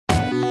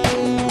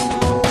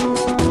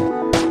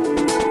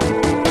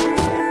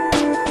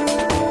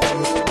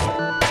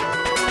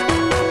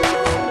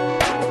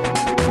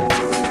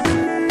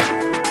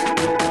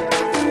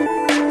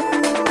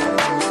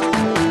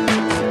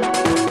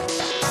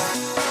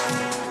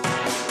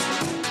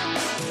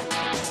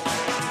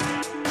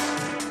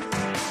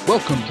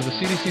Welcome to the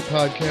CDC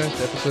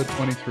Podcast, episode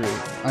 23.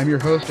 I'm your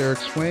host, Eric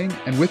Swain,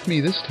 and with me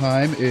this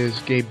time is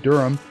Gabe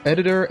Durham,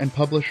 editor and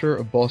publisher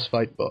of Boss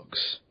Fight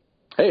Books.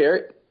 Hey,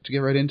 Eric. To get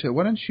right into it,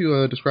 why don't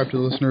you describe to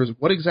the listeners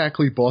what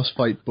exactly Boss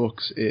Fight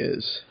Books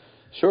is?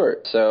 Sure.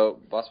 So,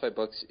 Boss Fight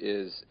Books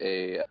is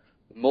a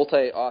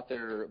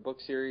multi-author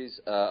book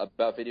series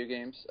about video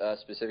games.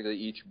 Specifically,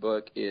 each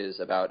book is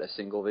about a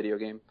single video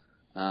game,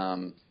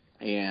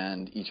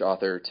 and each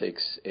author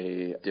takes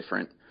a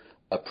different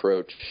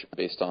approach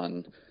based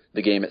on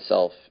the game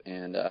itself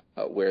and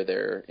where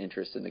their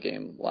interests in the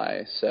game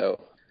lie. So,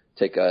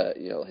 take a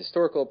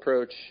historical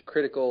approach,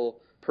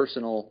 critical,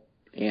 personal,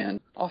 and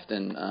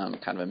often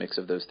kind of a mix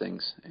of those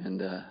things.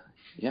 And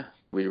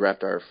we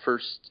wrapped our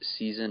first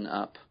season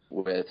up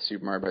with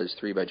Super Mario Bros.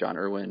 3 by John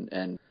Irwin,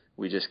 and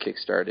we just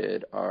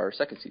kickstarted our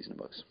second season of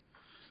books.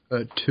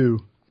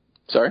 2.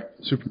 Sorry?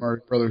 Super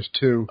Mario Brothers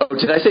 2. Oh,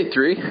 did I say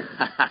 3?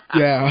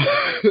 Yeah.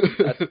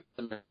 That's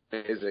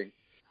amazing.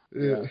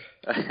 Yeah.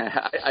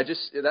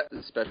 That's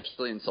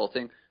especially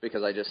insulting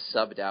because I just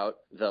subbed out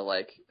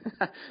the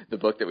the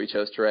book that we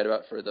chose to write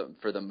about for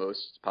the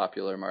most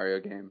popular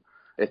Mario game.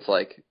 It's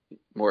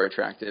more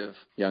attractive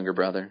younger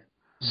brother.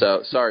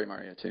 So sorry,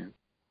 Mario 2.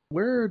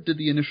 Where did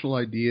the initial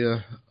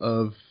idea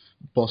of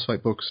Boss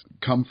Fight Books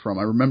come from?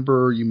 I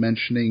remember you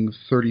mentioning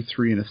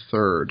 33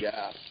 1/3.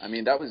 Yeah, I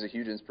mean, that was a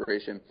huge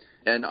inspiration.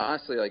 And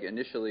honestly,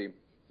 initially,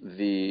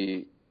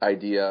 the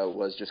idea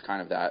was just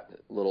kind of that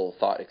little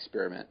thought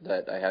experiment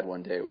that I had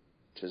one day,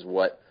 which is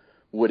what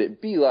would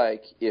it be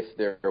like if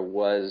there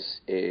was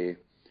a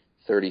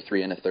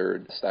 33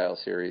 1/3 style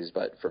series,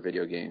 but for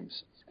video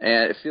games?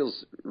 And it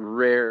feels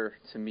rare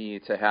to me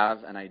to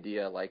have an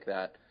idea like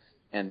that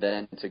and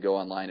then to go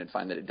online and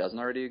find that it doesn't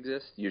already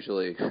exist.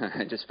 Usually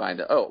I just find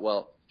that, oh,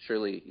 well,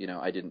 surely,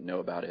 I didn't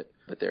know about it,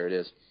 but there it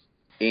is.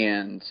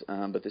 And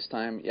but this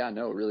time, it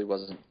really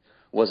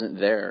wasn't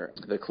there.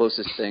 The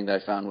closest thing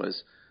that I found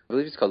was, I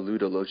believe it's called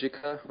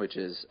Ludologica, which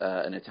is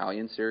an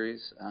Italian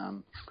series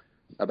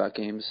about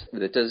games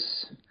that does,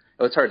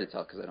 it's hard to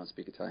tell because I don't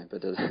speak Italian,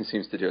 but it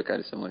seems to do a kind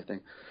of similar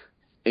thing.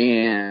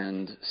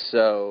 And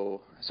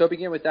so it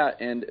began with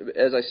that, and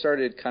as I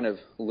started kind of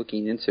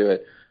looking into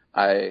it,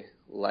 I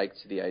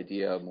liked the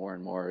idea more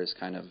and more as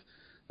kind of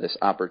this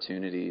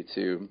opportunity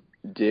to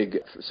dig,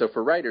 so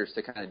for writers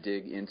to kind of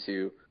dig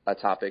into a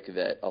topic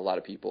that a lot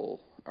of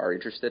people are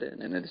interested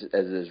in, and it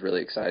is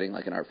really exciting,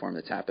 like an art form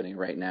that's happening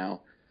right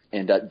now,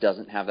 and that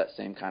doesn't have that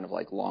same kind of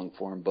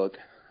long-form book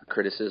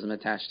criticism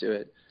attached to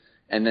it.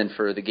 And then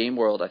for the game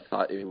world, I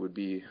thought it would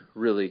be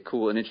really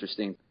cool and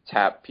interesting to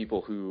have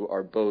people who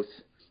are both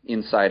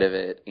inside of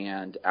it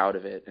and out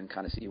of it and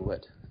kind of see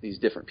what these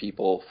different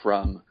people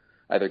from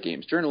either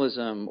games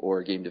journalism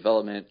or game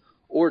development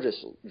or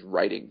just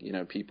writing,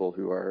 people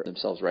who are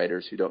themselves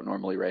writers who don't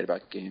normally write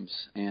about games,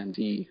 and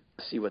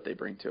see what they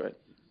bring to it.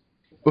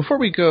 Before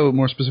we go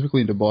more specifically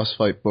into Boss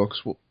Fight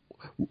Books,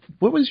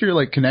 what was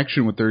your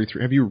connection with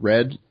 33? Have you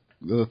read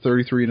the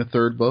 33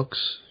 1/3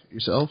 books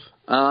yourself?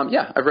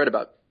 Yeah, I've read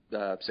about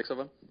 6 of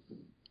them.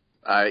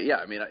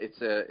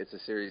 It's a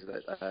series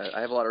that I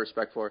have a lot of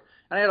respect for,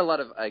 and I had a lot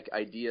of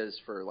ideas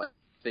for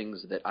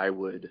things that I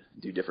would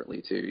do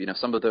differently too.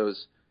 Some of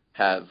those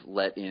have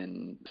let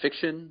in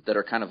fiction that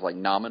are kind of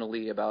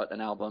nominally about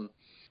an album,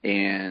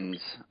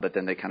 but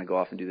then they kind of go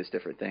off and do this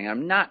different thing.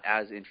 I'm not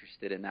as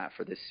interested in that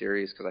for this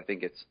series because I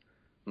think it's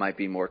might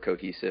be more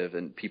cohesive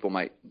and people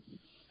might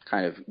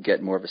kind of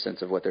get more of a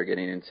sense of what they're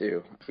getting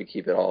into if we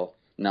keep it all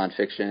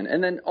nonfiction.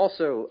 And then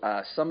also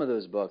some of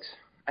those books,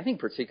 I think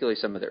particularly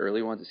some of the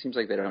early ones, it seems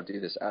like they don't do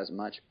this as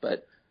much,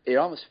 but it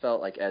almost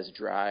felt as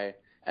dry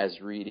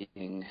as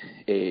reading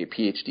a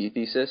PhD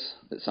thesis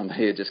that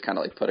somebody had just kind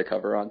of put a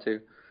cover onto.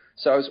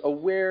 So I was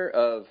aware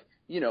of,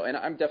 and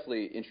I'm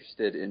definitely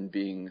interested in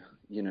being,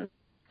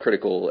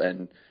 critical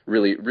and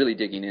really, really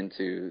digging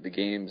into the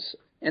games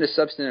in a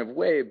substantive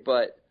way,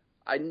 but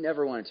I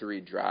never wanted to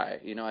read dry.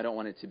 I don't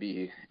want it to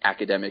be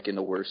academic in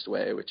the worst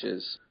way, which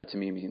is, to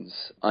me,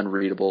 means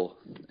unreadable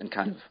and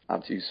kind of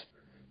obtuse.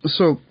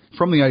 So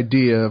from the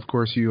idea, of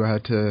course, you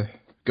had to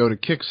go to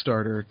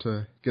Kickstarter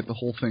to get the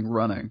whole thing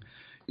running.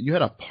 You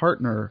had a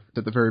partner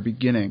at the very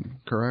beginning,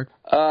 correct?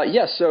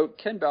 Yes. So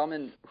Ken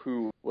Bauman,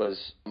 who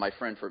was my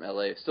friend from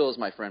L.A., still is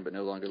my friend but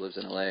no longer lives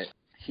in L.A.,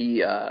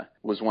 he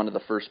was one of the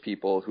first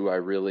people who I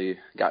really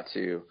got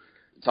to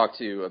talk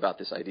to about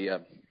this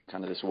idea,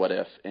 kind of this what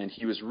if, and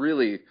he was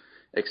really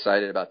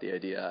excited about the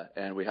idea,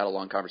 and we had a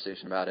long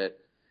conversation about it.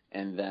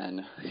 And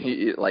then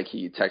he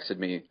texted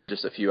me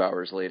just a few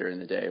hours later in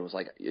the day. It was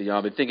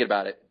I've been thinking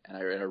about it, and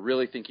I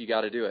really think you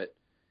got to do it.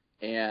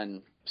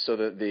 And so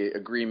the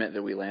agreement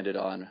that we landed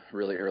on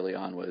really early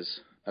on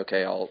was,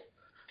 okay, I'll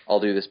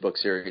do this book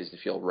series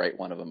if you'll write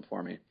one of them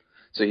for me.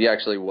 So he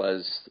actually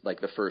was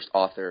the first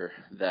author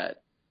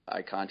that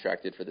I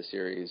contracted for the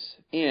series,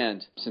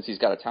 and since he's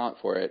got a talent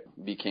for it,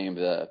 became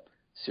the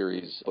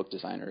series book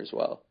designer as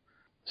well.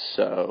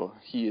 So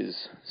he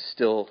is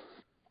still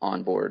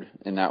on board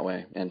in that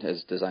way and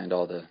has designed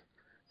all the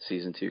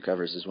season 2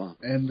 covers as well.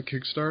 And the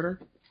Kickstarter?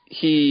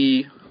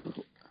 He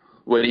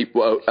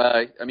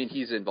I mean,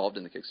 he's involved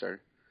in the Kickstarter.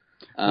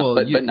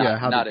 But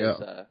not as.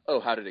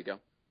 How did it go?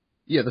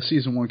 Yeah, the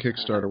season 1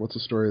 Kickstarter. What's the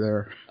story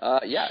there?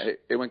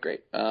 It went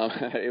great.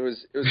 It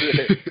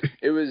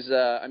was.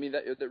 I mean,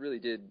 that really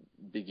did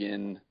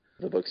begin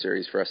the book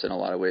series for us in a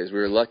lot of ways. We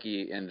were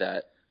lucky in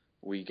that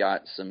we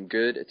got some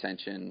good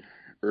attention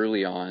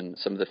early on.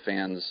 Some of the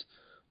fans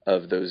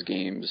of those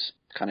games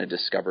kind of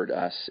discovered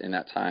us in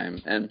that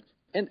time, and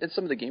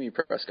some of the gaming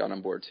press got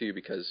on board too,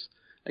 because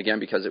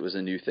it was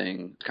a new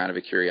thing, kind of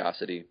a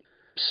curiosity.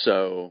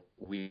 So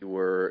we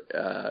were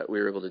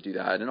able to do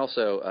that, and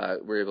also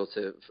we were able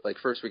to, like,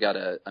 first we got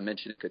a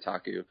mention at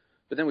Kotaku,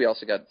 but then we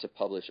also got to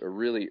publish a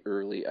really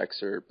early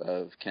excerpt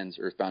of Ken's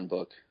Earthbound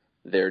book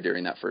there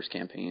during that first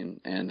campaign,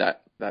 and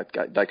that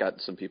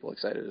got some people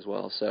excited as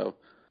well. So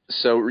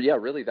yeah,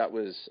 really that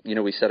was,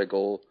 we set a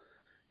goal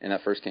in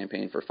that first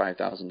campaign for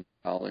 $5,000,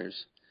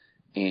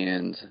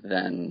 and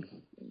then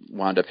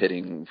wound up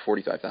hitting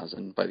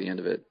 $45,000 by the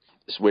end of it,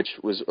 which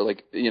was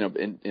like,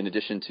 in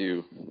addition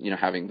to,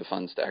 having the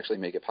funds to actually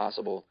make it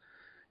possible,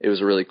 it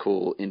was a really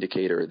cool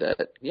indicator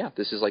that,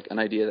 this is like an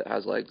idea that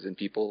has legs and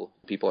people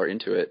are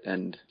into it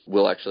and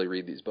will actually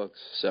read these books.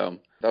 So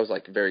that was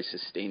like very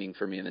sustaining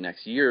for me in the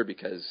next year,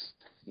 because,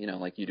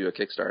 like, you do a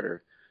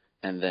Kickstarter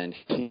and then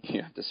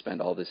you have to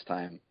spend all this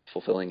time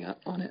fulfilling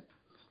on it.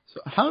 So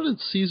how did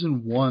the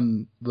season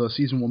 1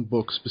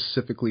 book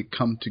specifically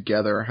come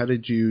together? How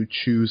did you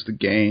choose the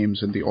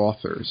games and the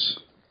authors?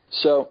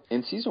 So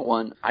in season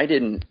 1, I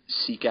didn't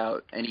seek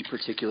out any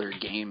particular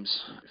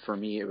games. For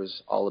me, it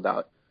was all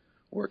about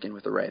working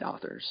with the right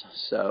authors.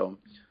 So,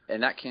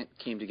 and that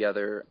came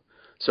together.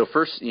 So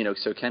first,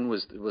 so Ken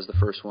was the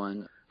first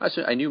one.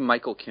 I knew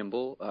Michael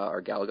Kimball,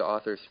 our Galaga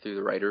author, through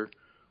the writer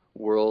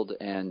world,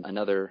 and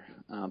another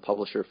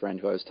publisher friend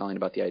who I was telling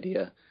about the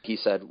idea. He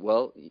said,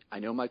 well, I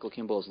know Michael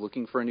Kimball is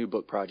looking for a new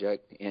book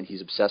project, and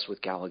he's obsessed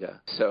with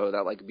Galaga. So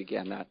that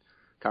began that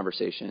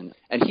conversation.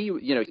 And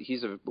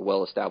he's a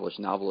well-established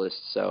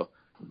novelist, so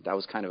that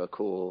was kind of a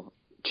cool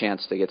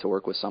chance to get to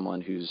work with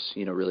someone who's,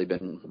 really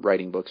been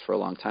writing books for a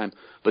long time.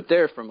 But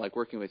from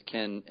working with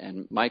Ken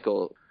and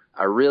Michael,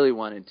 I really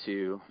wanted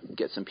to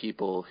get some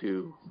people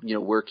who,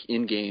 work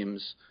in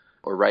games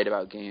or write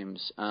about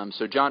games.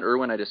 So John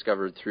Irwin I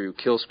discovered through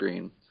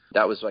Killscreen.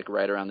 That was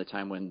right around the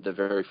time when the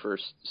very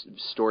first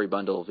story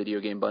bundle,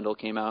 video game bundle,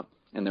 came out,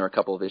 and there were a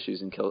couple of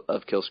issues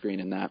of Killscreen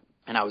in that.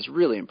 And I was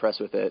really impressed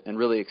with it and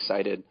really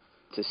excited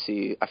to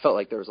see. I felt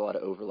like there was a lot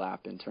of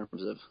overlap in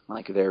terms of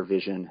their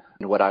vision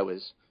and what I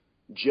was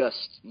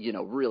just,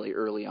 really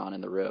early on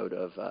in the road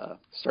of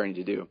starting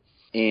to do.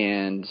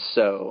 And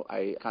so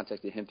I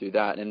contacted him through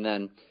that. And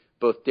then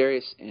both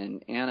Darius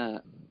and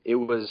Anna, it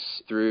was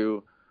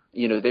through,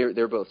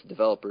 they're both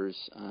developers.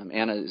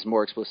 Anna is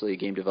more explicitly a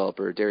game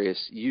developer.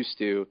 Darius used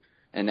to,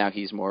 and now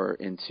he's more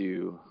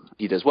into,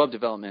 he does web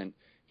development.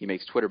 He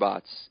makes Twitter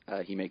bots.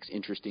 He makes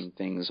interesting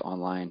things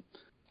online.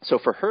 So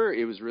for her,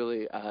 it was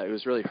really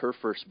her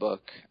first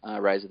book,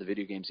 Rise of the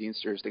Video Game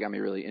Zinesters, that got me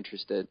really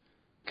interested,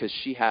 because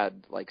she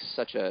had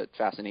such a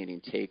fascinating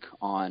take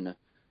on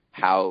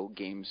how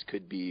games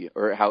could be,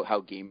 or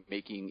how game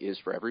making is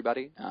for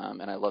everybody.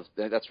 And I love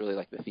that's really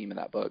the theme of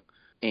that book.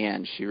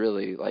 And she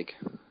really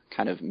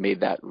kind of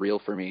made that real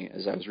for me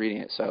as I was reading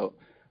it. So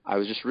I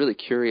was just really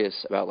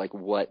curious about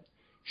what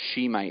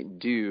she might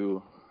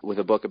do with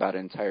a book about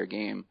an entire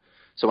game.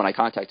 So when I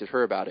contacted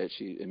her about it,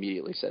 she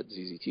immediately said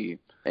ZZT.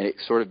 And it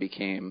sort of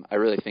became, I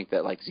really think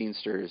that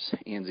Zinesters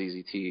and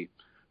ZZT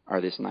are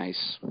this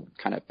nice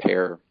kind of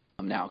pair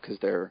now, because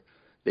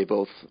they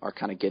both are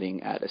kind of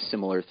getting at a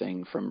similar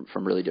thing from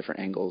really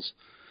different angles.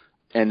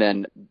 And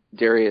then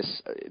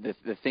Darius,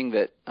 the thing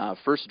that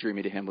first drew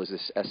me to him was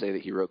this essay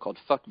that he wrote called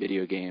Fuck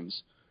Video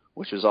Games,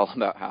 which was all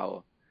about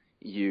how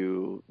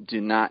you do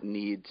not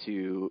need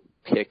to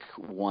pick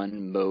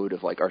one mode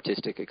of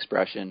artistic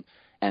expression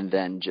and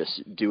then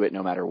just do it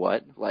no matter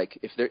what.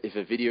 If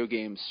a video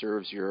game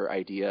serves your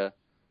idea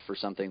for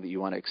something that you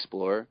want to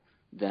explore,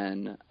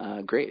 then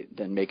great,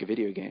 then make a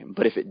video game.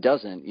 But if it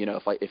doesn't,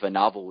 if a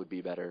novel would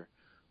be better,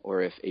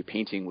 or if a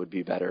painting would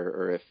be better,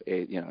 or if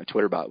a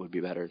Twitter bot would be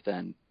better,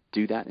 then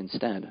do that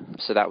instead.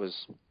 So that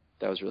was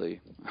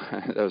really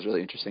that was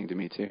really interesting to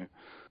me too.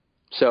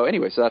 So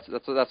anyway, so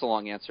that's a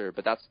long answer,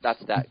 but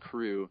that's that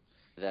crew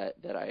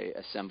that I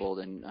assembled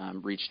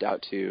and reached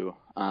out to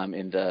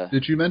in the.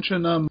 Did you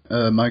mention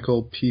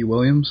Michael P.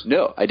 Williams?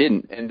 No, I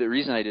didn't, and the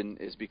reason I didn't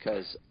is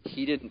because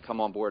he didn't come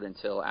on board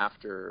until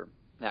after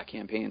that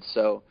campaign.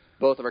 So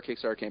both of our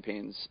Kickstarter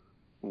campaigns,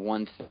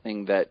 one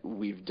thing that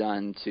we've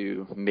done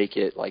to make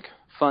it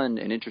fun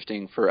and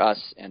interesting for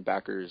us and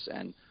backers,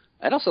 and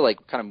also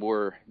kind of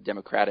more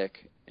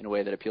democratic in a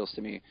way that appeals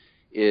to me,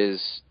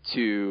 is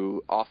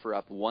to offer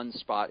up one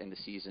spot in the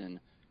season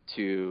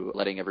to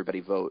letting everybody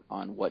vote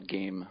on what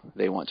game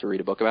they want to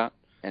read a book about.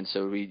 And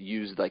so we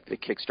used the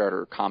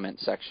Kickstarter comment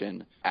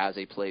section as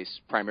a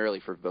place primarily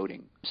for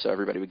voting. So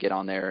everybody would get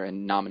on there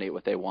and nominate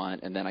what they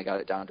want, and then I got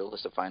it down to a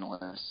list of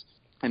finalists,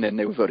 and then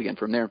they would vote again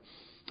from there.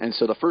 And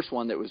so the first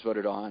one that was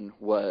voted on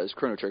was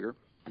Chrono Trigger,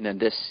 And then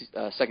this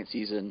second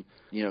season,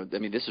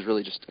 this is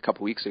really just a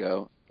couple weeks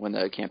ago when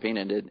the campaign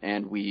ended,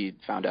 and we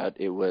found out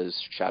it was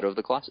Shadow of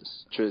the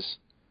Colossus, which was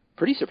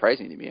pretty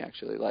surprising to me,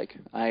 actually. Like,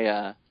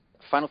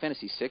 Final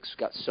Fantasy VI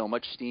got so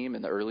much steam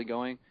in the early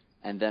going,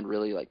 and then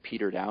really like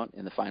petered out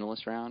in the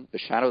finalist round.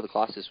 But Shadow of the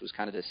Colossus was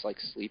kind of this like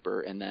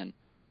sleeper, and then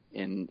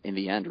in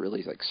the end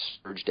really like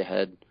surged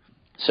ahead.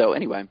 So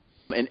anyway,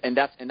 and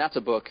that's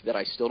a book that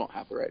I still don't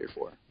have the writer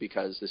for,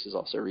 because this is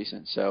also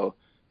recent. So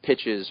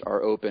pitches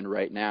are open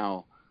right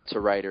now to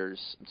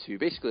writers to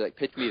basically like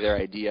pitch me their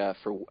idea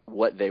for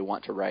what they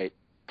want to write,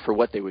 for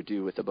what they would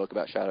do with a book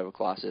about Shadow of the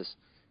Colossus.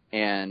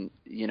 And,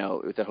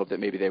 with the hope that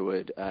maybe they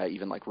would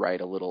even like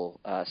write a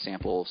little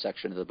sample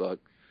section of the book,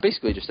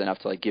 basically just enough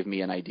to like give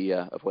me an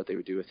idea of what they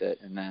would do with it.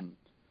 And then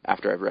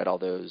after I've read all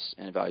those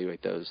and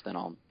evaluate those, then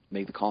I'll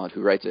make the call on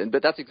who writes it.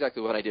 But that's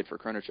exactly what I did for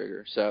Chrono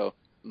Trigger. So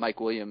Mike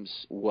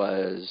Williams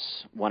was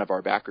one of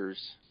our backers,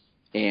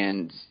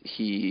 and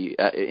he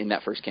in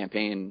that first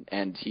campaign,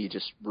 and he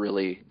just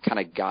really kind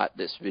of got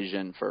this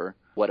vision for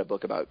what a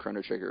book about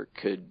Chrono Trigger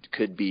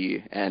could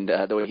be. And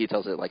the way he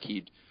tells it, like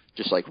he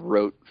just like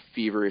wrote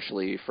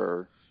feverishly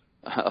for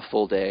a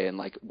full day, and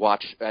like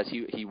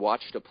he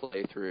watched a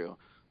playthrough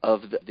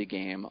of the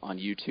game on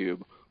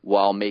YouTube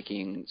while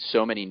making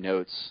so many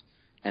notes,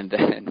 and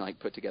then like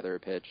put together a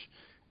pitch,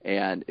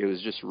 and it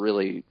was just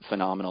really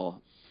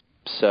phenomenal.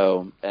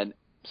 So, and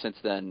since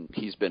then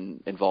he's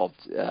been involved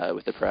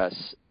with the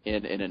press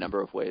in a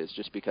number of ways,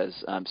 just because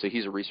so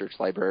he's a research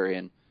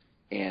librarian,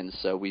 and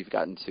so we've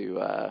gotten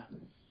to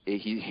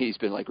he's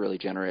been like really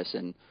generous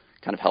in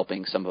kind of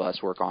helping some of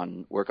us work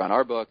on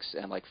our books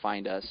and like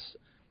find us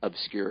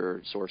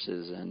obscure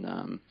sources and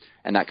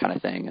that kind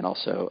of thing, and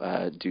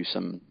also do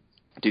some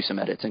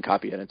edits and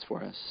copy edits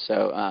for us.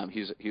 So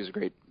he was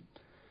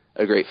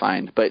a great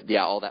find. But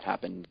yeah, all that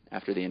happened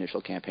after the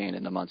initial campaign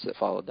and the months that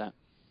followed that.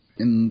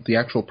 In the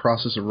actual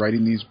process of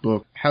writing these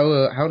books, how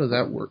does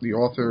that work? The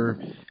author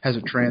has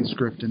a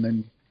transcript and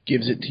then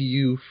gives it to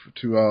you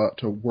to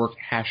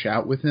hash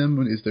out with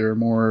him? Is there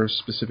more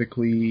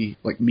specifically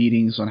like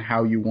meetings on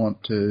how you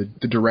want the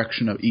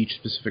direction of each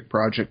specific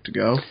project to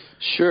go?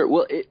 Sure.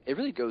 Well, it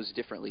really goes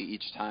differently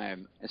each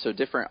time. And so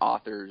different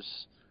authors,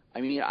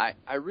 I mean,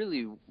 I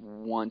really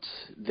want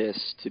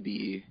this to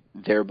be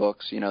their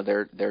books.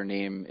 Their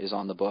name is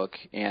on the book,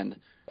 and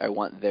I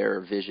want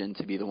their vision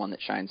to be the one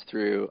that shines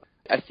through.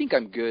 I think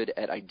I'm good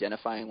at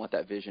identifying what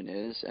that vision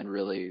is and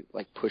really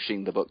like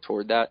pushing the book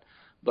toward that.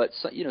 But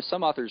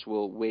some authors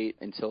will wait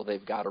until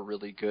they've got a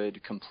really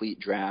good complete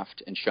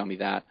draft and show me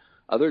that.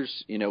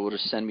 Others, will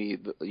just send me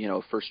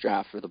first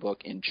draft for the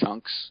book in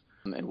chunks,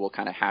 and we'll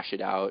kind of hash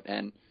it out.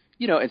 And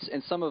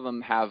and some of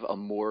them have a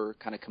more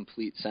kind of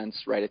complete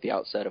sense right at the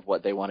outset of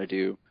what they want to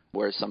do,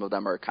 whereas some of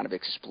them are kind of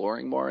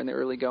exploring more in the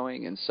early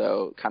going, and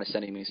so kind of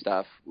sending me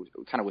stuff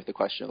kind of with the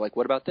question of like,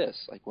 what about this?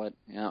 Like what,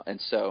 and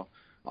so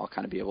I'll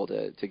kind of be able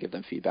to give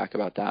them feedback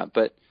about that.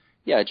 But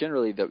yeah,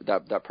 generally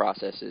that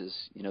process is,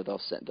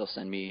 they'll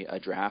send me a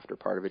draft or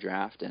part of a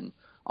draft, and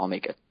I'll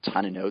make a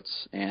ton of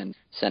notes and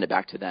send it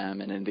back to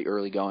them. And in the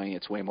early going,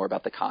 it's way more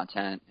about the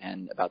content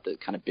and about the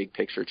kind of big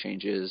picture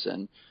changes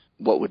and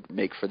what would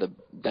make for the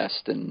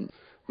best and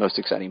most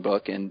exciting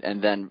book. And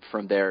then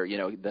from there,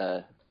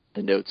 the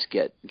notes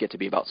get to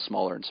be about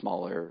smaller and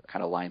smaller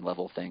kind of line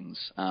level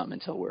things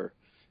until we're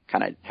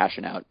kind of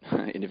hashing out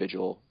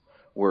individual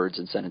words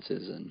and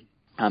sentences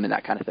and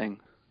that kind of thing.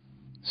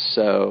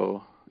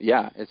 So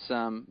yeah,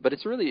 but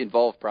it's a really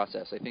involved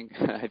process. I think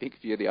a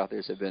few of the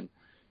authors have been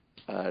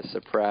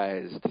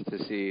surprised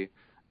to see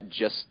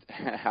just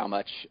how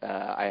much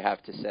I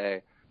have to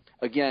say.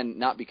 Again,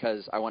 not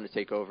because I want to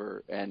take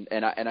over, and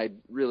I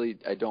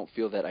don't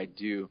feel that I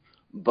do,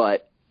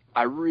 but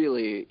I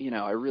really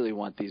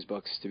want these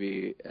books to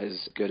be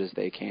as good as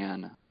they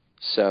can.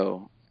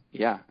 So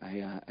yeah,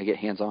 I get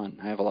hands on.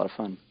 I have a lot of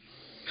fun.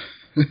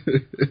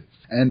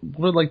 And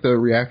what are like the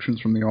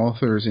reactions from the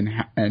authors,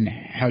 and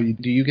how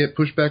do you get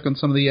pushback on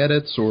some of the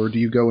edits, or do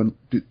you go and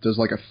does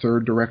like a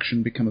third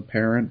direction become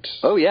apparent?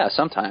 Oh yeah,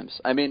 sometimes.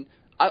 I mean,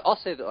 I'll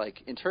say that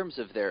like in terms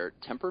of their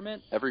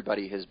temperament,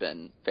 everybody has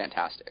been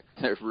fantastic.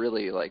 They're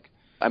really like,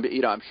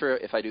 I'm sure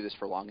if I do this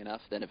for long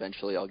enough, then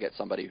eventually I'll get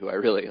somebody who I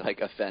really like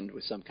offend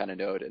with some kind of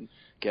note and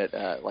get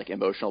like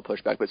emotional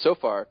pushback. But so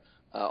far,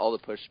 all the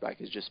pushback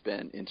has just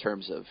been in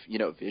terms of,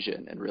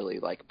 vision and really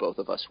like both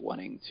of us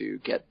wanting to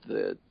get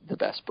the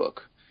best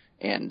book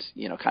and,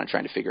 kind of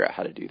trying to figure out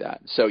how to do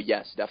that. So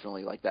yes,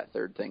 definitely like that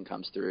third thing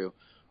comes through.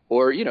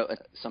 Or,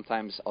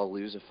 sometimes I'll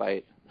lose a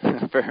fight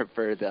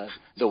for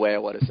the way I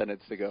want a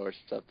sentence to go or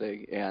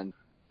something. And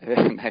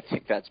I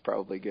think that's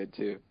probably good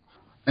too.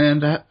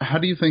 And how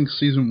do you think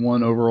season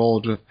 1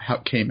 overall just how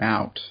it came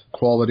out?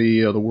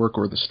 Quality of the work,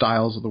 or the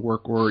styles of the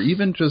work, or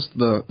even just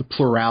the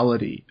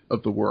plurality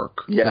of the work,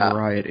 the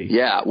variety?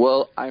 Yeah,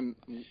 well, I'm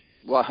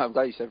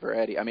glad you said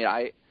variety. I mean,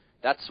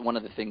 that's one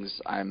of the things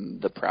I'm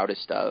the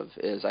proudest of,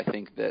 is I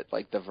think that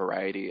like the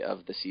variety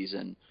of the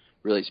season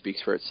really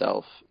speaks for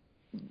itself.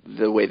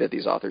 The way that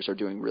these authors are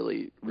doing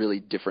really, really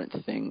different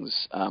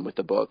things with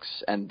the books,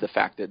 and the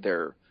fact that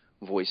they're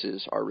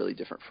voices are really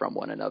different from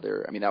one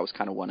another. I mean, that was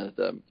kind of one of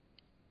the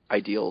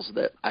ideals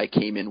that I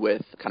came in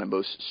with kind of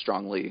most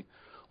strongly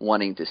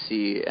wanting to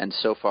see. And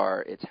so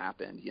far it's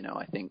happened,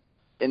 I think,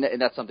 and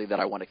that's something that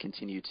I want to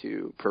continue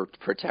to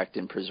protect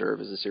and preserve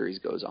as the series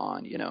goes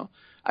on.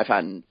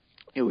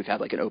 We've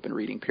had like an open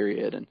reading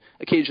period, and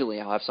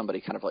occasionally I'll have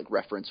somebody kind of like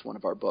reference one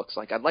of our books.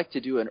 Like, I'd like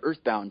to do an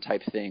Earthbound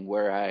type thing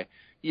where I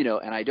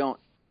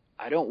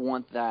don't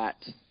want that.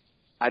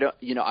 I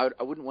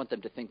wouldn't want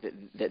them to think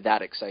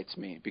that excites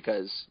me,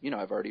 because,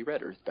 I've already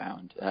read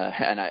Earthbound,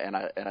 and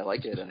I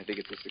like it, and I think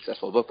it's a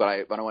successful book, but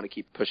I want to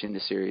keep pushing the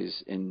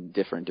series in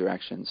different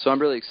directions. So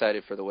I'm really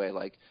excited for the way,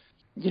 like,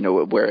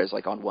 whereas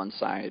like on one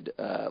side,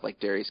 like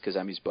Darius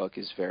Kazemi's book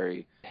is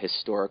very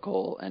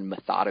historical and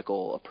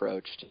methodical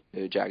approach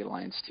to Jagged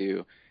Alliance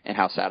 2, and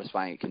how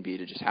satisfying it can be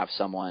to just have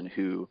someone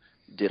who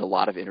did a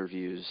lot of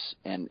interviews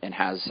and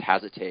has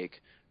a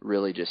take,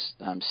 really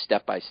just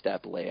step by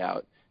step lay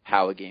out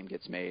how a game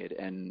gets made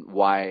and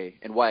why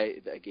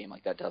a game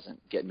like that doesn't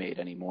get made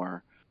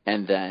anymore.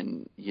 And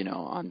then,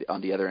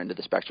 on the other end of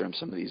the spectrum,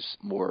 some of these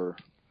more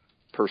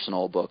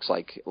personal books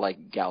like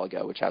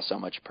Galaga, which has so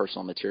much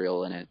personal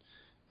material in it,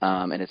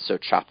 and it's so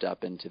chopped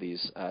up into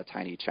these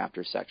tiny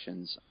chapter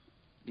sections.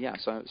 Yeah,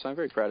 so I'm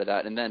very proud of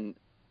that. And then,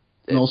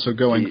 and also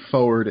going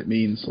forward, it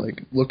means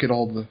like look at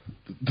all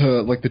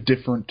the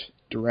different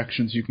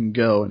directions you can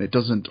go, and it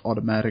doesn't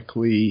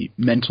automatically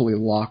mentally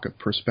lock a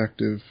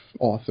prospective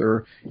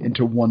author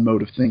into one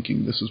mode of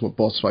thinking. This is what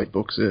Boss Fight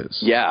Books is.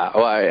 Yeah,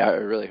 I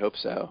really hope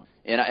so,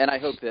 and I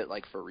hope that,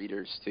 like, for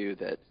readers too,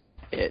 that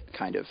it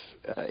kind of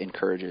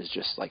encourages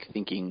just like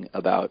thinking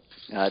about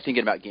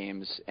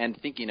games, and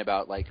thinking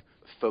about like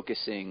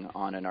focusing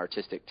on an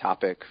artistic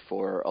topic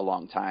for a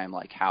long time,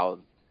 like how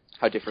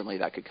differently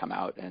that could come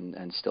out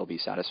and still be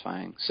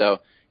satisfying. So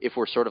if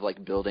we're sort of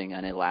like building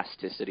an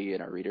elasticity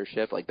in our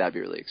readership, like that'd be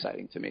really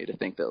exciting to me, to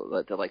think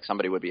that like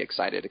somebody would be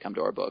excited to come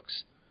to our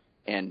books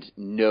and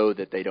know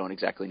that they don't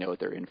exactly know what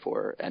they're in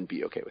for, and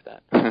be okay with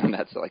that. And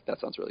that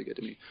sounds really good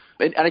to me.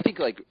 And I think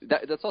like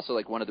that's also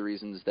like one of the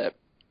reasons that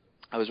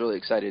I was really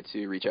excited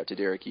to reach out to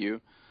Derek Yu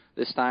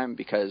this time,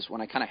 because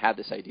when I kind of had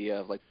this idea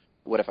of like,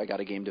 what if I got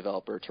a game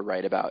developer to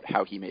write about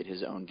how he made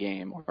his own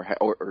game,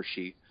 or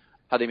she,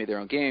 how they made their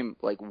own game,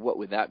 like what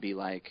would that be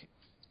like?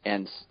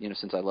 And,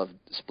 since I loved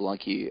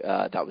Spelunky,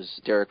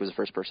 Derek was the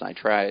first person I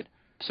tried.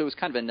 So it was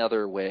kind of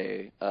another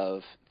way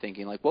of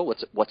thinking like, well,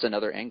 what's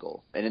another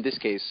angle? And in this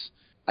case,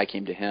 I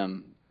came to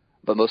him,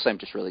 but mostly I'm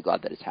just really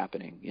glad that it's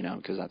happening,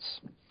 because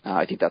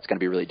I think that's going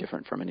to be really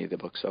different from any of the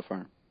books so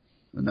far.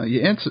 No,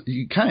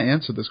 you kind of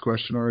answered this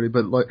question already,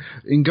 but like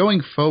in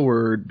going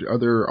forward, are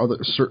there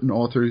certain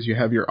authors you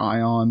have your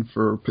eye on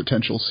for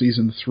potential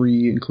season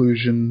 3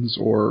 inclusions,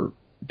 or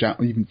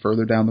even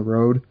further down the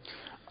road?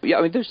 Yeah,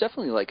 I mean, there's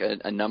definitely like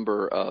a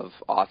number of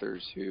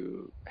authors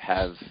who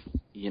have,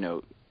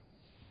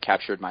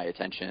 captured my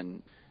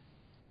attention,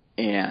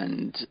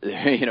 and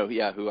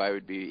who I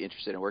would be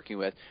interested in working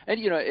with. And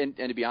and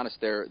to be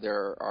honest,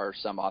 there are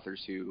some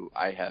authors who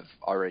I have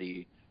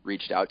already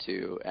reached out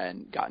to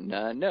and gotten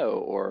a no,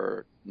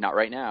 or not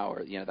right now,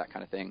 or that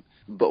kind of thing,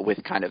 but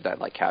with kind of that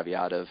like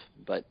caveat of,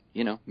 but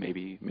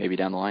maybe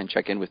down the line,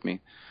 check in with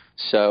me.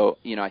 So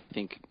I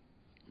think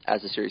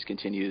as the series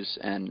continues,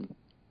 and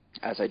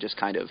as I just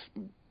kind of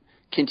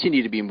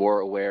continue to be more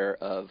aware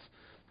of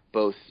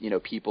both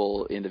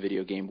people in the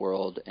video game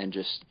world, and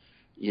just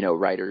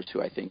writers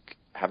who I think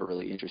have a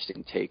really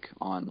interesting take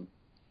on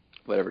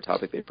whatever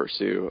topic they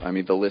pursue. I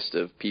mean, the list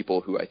of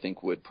people who I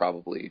think would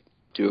probably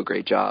do a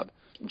great job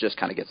just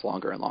kind of gets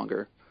longer and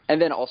longer.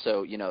 And then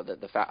also,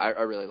 the fact,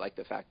 I really like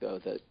the fact though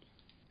that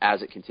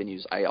as it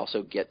continues, I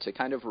also get to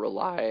kind of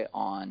rely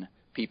on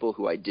people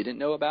who I didn't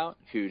know about,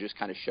 who just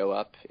kind of show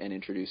up and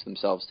introduce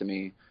themselves to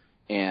me.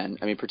 And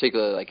I mean,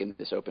 particularly like in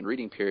this open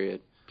reading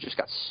period, just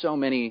got so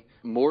many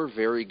more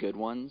very good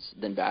ones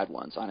than bad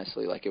ones,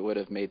 honestly. Like, it would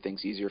have made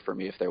things easier for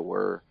me if there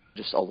were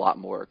just a lot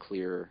more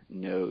clear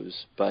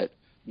no's. But,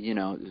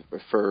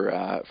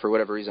 for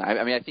whatever reason,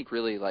 I mean, I think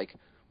really like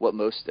what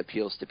most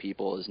appeals to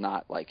people is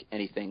not like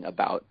anything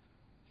about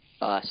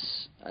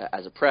us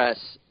as a press,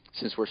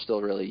 since we're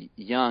still really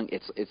young.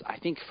 It's I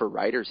think for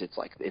writers, it's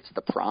like, it's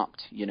the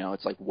prompt,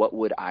 it's like, what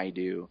would I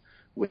do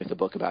with a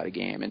book about a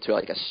game? And to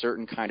like a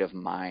certain kind of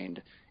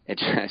mind, it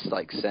just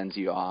like sends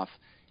you off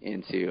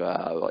into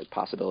like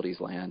possibilities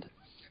land.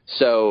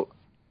 So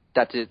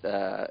that's it.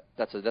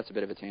 That's a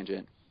bit of a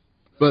tangent.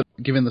 But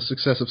given the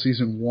success of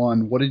season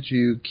 1, what did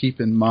you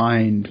keep in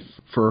mind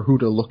for who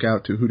to look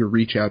out to, who to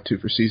reach out to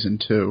for season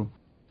 2?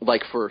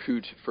 Like for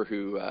who,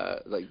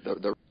 like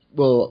the.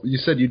 Well, you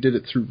said you did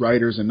it through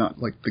writers and not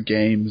like the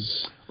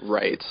games.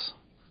 Right.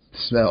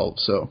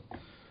 Themselves, so.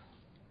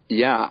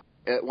 Yeah.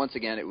 Once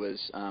again, it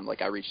was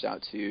like I reached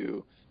out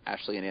to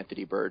Ashley and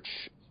Anthony Birch.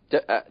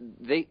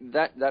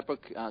 That book,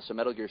 so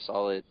Metal Gear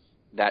Solid,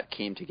 that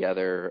came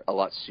together a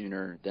lot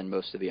sooner than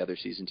most of the other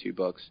season 2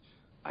 books.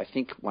 I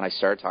think when I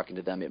started talking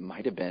to them, it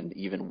might have been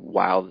even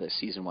while the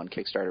season 1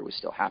 Kickstarter was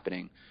still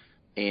happening.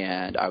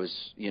 And I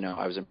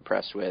was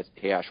impressed with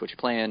Hey Ash, What You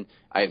Playing?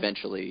 I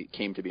eventually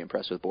came to be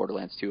impressed with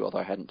Borderlands 2, although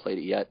I hadn't played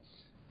it yet.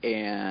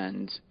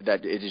 And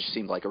that it just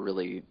seemed like a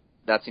really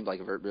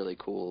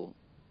cool,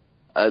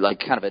 like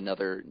kind of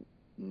another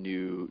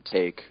new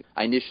take.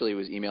 I initially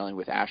was emailing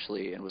with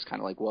Ashley and was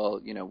kind of like, well,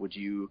 would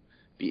you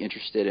be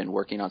interested in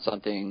working on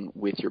something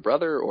with your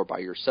brother or by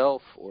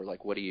yourself, or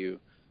like what do you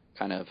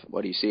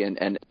see?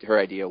 And her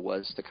idea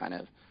was to kind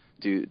of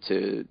do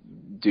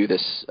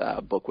this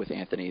book with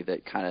Anthony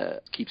that kind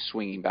of keeps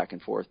swinging back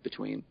and forth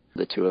between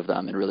the two of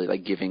them and really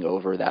like giving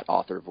over that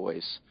author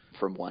voice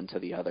from one to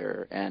the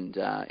other. And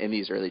in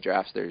these early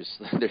drafts, there's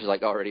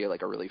like already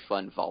like a really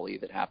fun volley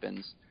that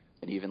happens,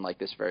 and even like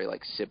this very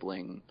like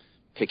sibling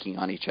picking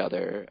on each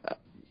other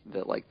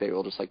that like they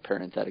will just like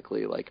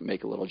parenthetically like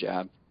make a little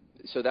jab.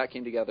 So that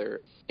came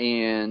together.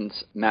 And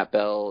Matt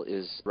Bell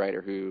is a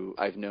writer who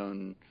I've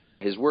known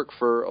his work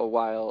for a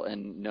while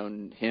and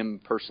known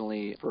him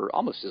personally for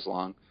almost as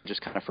long,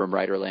 just kind of from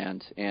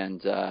Writerland.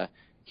 And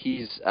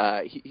he's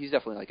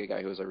definitely like a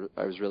guy who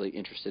I was really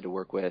interested to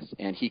work with.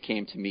 And he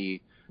came to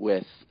me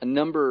with a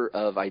number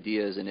of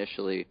ideas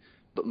initially,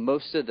 but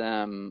most of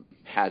them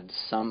had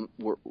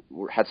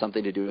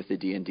something to do with the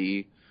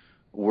D&D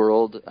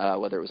world,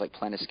 whether it was like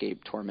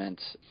Planescape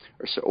Torment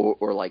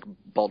or like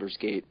Baldur's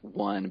Gate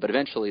 1. But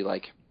eventually,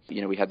 like,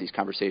 we had these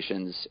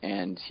conversations,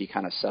 and he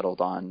kind of settled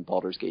on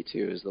Baldur's Gate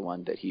 2 as the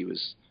one that he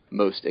was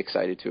most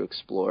excited to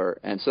explore.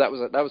 And so that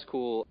was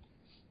cool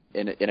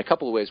in a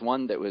couple of ways.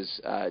 One, that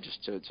was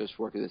just to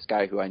work with this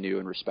guy who I knew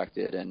and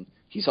respected, and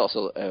he's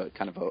also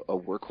kind of a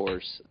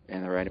workhorse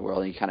in the writing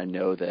world, and you kind of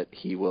know that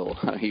he will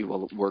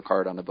work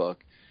hard on the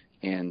book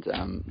and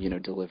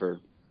deliver.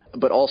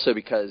 But also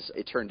because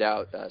it turned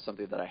out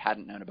something that I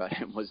hadn't known about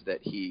him was that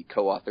he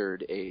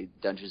co-authored a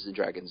Dungeons and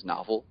Dragons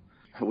novel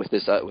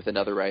with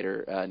another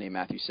writer named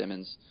Matthew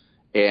Simmons.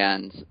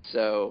 And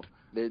so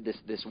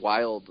this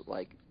wild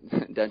like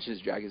Dungeons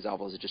and Dragons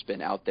novel has just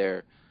been out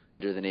there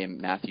under the name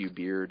Matthew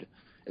Beard.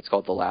 It's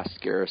called The Last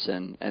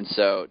Garrison. And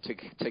so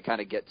to kind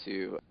of get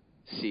to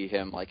see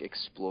him like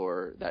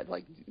explore that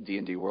like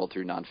D&D world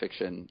through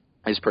nonfiction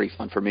is pretty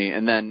fun for me.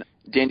 And then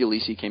Daniel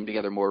Lisi came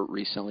together more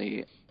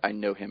recently. I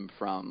know him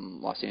from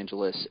Los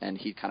Angeles, and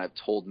he kind of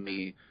told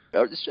me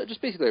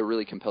just basically a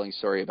really compelling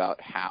story about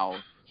how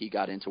he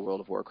got into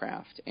World of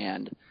Warcraft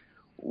and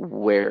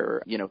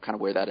where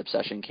that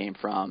obsession came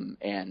from,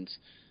 and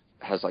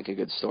has like a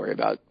good story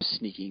about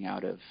sneaking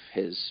out of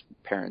his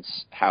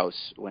parents'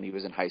 house when he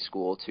was in high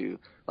school to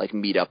like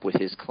meet up with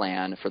his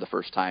clan for the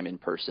first time in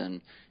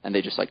person. And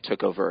they just like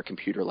took over a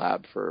computer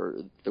lab for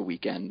the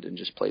weekend and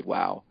just played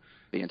WoW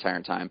the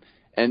entire time.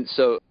 And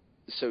so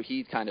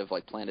he kind of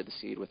like planted the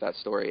seed with that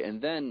story.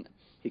 And then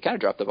he kind of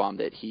dropped the bomb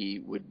that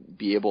he would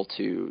be able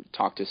to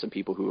talk to some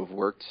people who have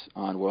worked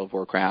on World of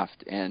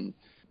Warcraft, and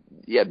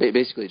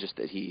basically just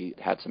that he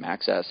had some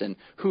access, and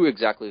who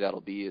exactly that'll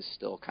be is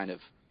still kind of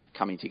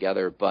coming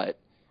together. But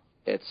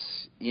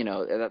it's,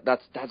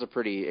 that's a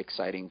pretty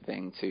exciting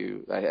thing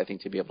I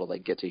think to be able to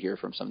like get to hear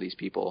from some of these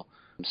people,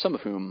 some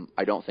of whom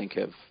I don't think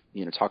have,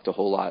 talked a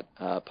whole lot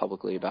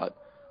publicly about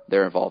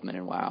their involvement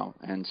in WoW.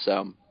 And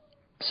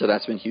so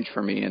that's been huge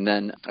for me. And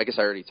then I guess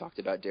I already talked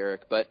about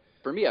Derek, but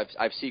for me,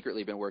 I've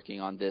secretly been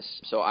working on this.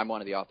 So I'm one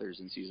of the authors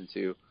in season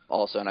 2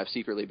 also, and I've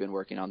secretly been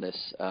working on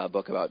this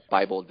book about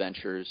Bible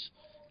adventures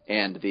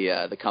and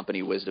the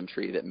company Wisdom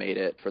Tree that made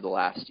it for the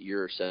last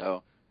year or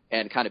so.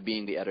 And kind of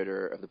being the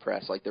editor of the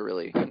press, like the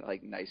really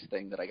like nice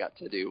thing that I got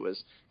to do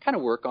was kind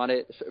of work on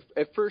it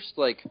at first,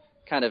 like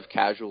kind of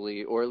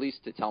casually, or at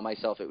least to tell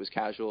myself it was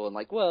casual, and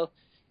like, well,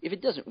 if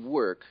it doesn't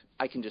work,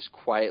 I can just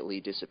quietly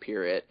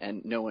disappear it,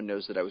 and no one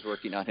knows that I was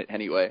working on it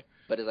anyway.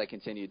 But as I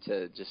continued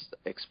to just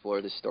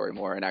explore this story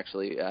more and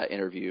actually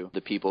interview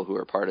the people who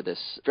are part of this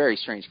very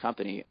strange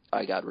company,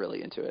 I got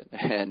really into it.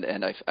 And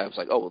I was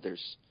like, oh, well,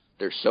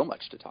 there's so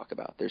much to talk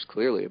about. There's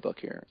clearly a book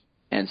here.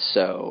 And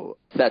so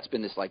that's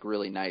been this like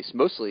really nice,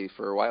 mostly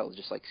for a while,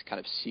 just like kind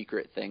of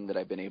secret thing that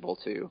I've been able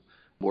to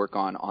work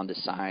on the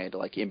side,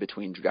 like in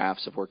between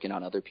drafts of working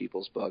on other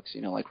people's books.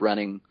 Like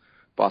running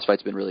Boss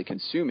Fight's been really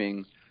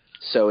consuming.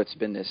 So it's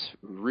been this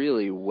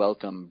really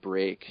welcome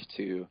break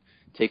to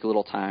take a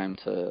little time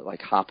to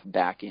like hop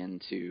back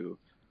into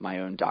my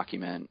own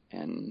document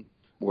and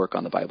work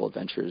on the Bible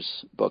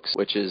Adventures books,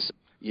 which is,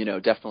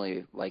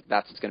 definitely like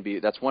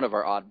that's one of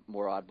our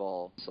more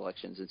oddball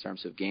selections in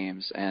terms of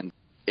games. And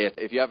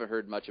if you haven't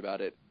heard much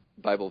about it,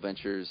 Bible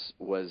Ventures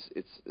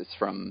it's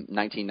from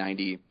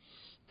 1990,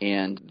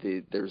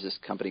 and there was this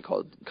company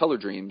called Color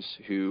Dreams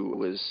who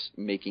was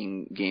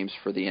making games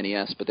for the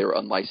NES, but they were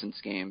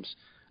unlicensed games,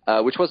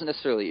 which wasn't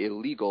necessarily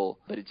illegal,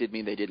 but it did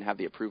mean they didn't have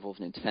the approval of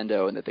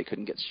Nintendo and that they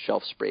couldn't get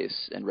shelf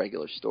space in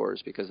regular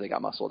stores because they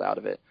got muscled out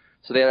of it.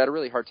 So they had a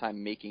really hard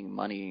time making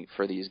money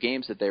for these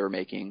games that they were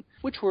making,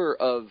 which were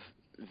of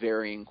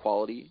varying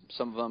quality.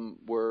 Some of them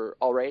were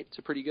all right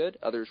to pretty good.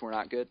 Others were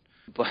not good.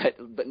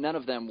 But none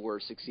of them were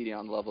succeeding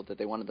on the level that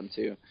they wanted them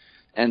to.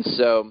 And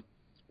so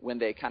when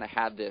they kind of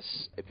had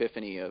this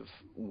epiphany of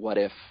what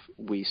if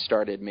we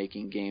started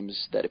making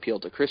games that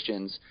appealed to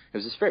Christians, it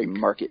was this very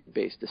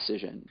market-based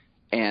decision.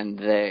 And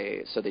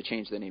so they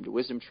changed the name to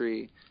Wisdom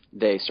Tree.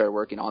 They started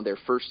working on their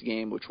first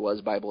game, which was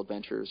Bible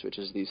Adventures, which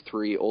is these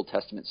 3 Old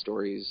Testament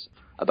stories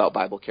about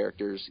Bible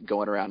characters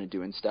going around and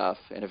doing stuff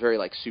in a very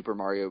like Super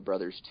Mario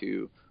Brothers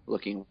 2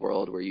 looking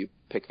world where you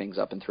pick things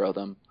up and throw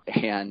them.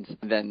 And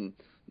then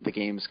the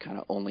games kind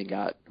of only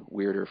got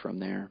weirder from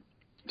there.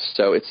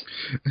 So it's,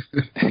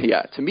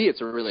 yeah, to me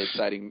it's a really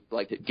exciting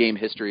like game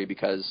history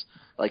because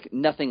like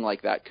nothing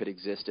like that could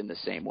exist in the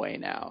same way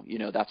now. You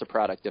know, that's a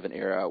product of an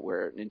era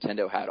where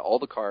Nintendo had all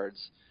the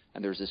cards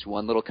and there's this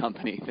one little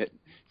company that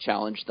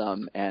challenged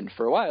them and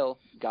for a while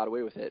got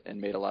away with it and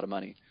made a lot of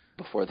money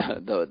before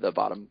the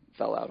bottom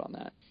fell out on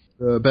that.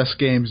 The best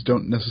games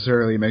don't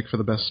necessarily make for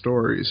the best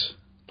stories.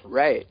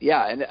 Right.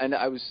 Yeah. And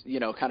I was,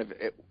 you know, kind of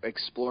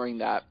exploring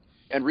that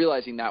and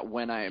realizing that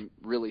when I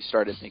really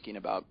started thinking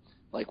about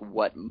like,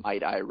 what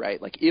might I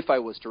write? Like, if I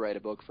was to write a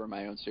book for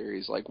my own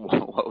series, like,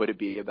 what would it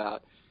be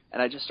about? And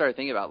I just started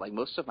thinking about, like,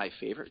 most of my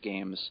favorite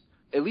games,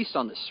 at least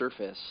on the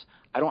surface,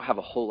 I don't have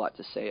a whole lot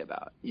to say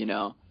about, you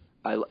know?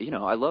 I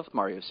love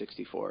Mario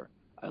 64.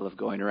 I love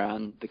going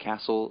around the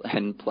castle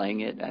and playing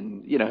it,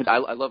 and, you know,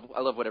 I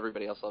love what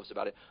everybody else loves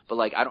about it, but,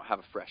 like, I don't have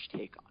a fresh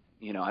take on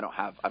it. You know, I don't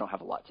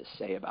have a lot to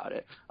say about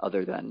it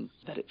other than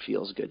that it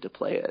feels good to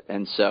play it.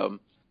 And so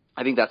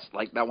I think that's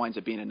like that winds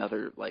up being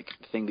another like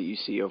thing that you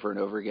see over and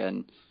over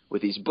again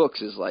with these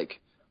books is like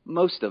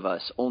most of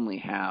us only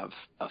have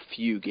a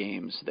few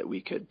games that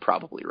we could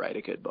probably write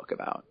a good book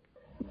about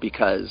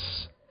because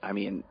I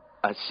mean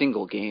a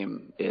single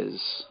game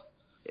it's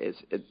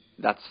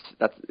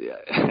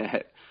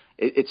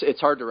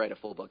hard to write a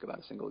full book about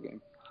a single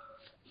game.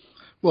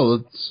 Well,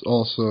 it's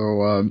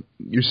also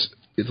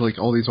it's like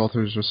all these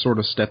authors are sort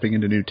of stepping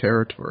into new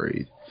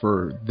territory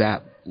for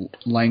that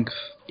length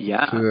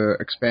to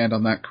expand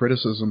on that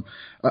criticism.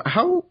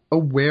 How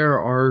aware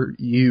are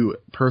you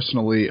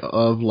personally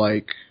of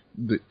like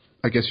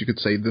I guess you could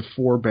say the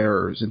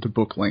forebearers into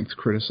book length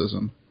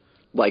criticism?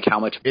 Like how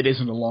much it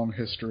isn't a long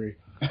history.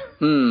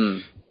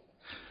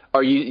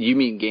 Are you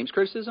mean games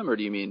criticism or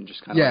do you mean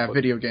just kind of like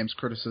video games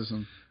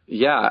criticism?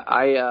 Yeah,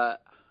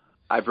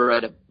 I've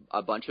read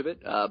a bunch of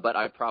it, but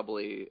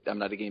I'm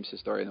not a games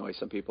historian the way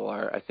some people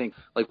are. I think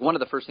like one of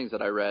the first things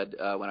that I read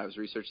when I was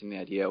researching the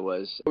idea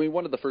was,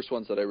 one of the first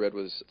ones that I read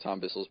was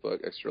Tom Bissell's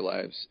book, Extra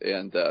Lives,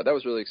 and that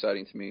was really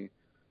exciting to me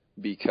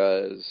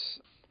because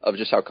of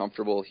just how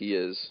comfortable he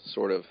is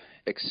sort of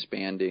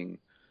expanding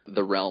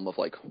the realm of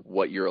like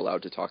what you're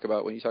allowed to talk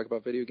about when you talk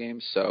about video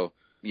games. So,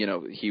 you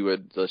know, he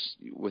would just,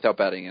 without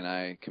batting an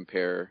eye,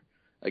 compare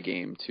a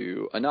game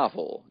to a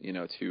novel, you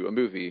know, to a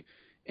movie.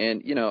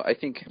 And, you know, I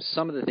think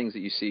some of the things that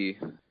you see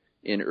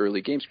in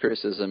early games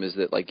criticism is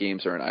that, like,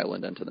 games are an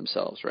island unto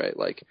themselves, right?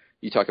 Like,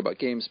 you talk about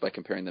games by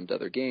comparing them to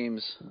other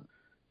games.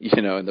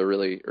 You know, in the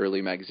really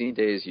early magazine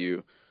days,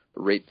 you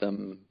rate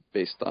them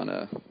based on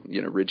a,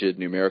 you know, rigid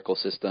numerical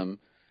system,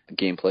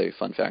 gameplay,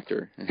 fun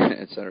factor,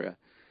 et cetera.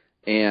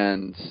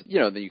 And, you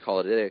know, then you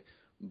call it a day.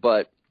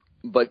 But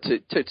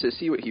to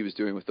see what he was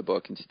doing with the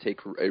book and to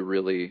take a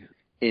really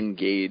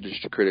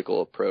engaged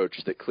critical approach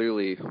that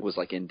clearly was,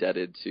 like,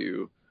 indebted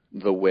to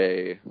the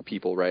way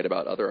people write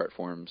about other art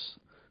forms,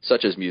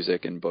 such as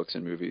music and books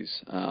and movies,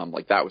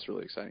 like that was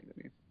really exciting to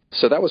me.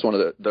 So that was one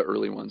of the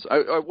early ones.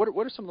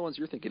 What are some of the ones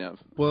you're thinking of?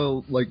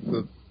 Well, like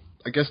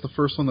I guess the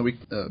first one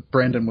that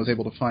Brendan was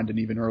able to find an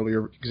even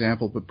earlier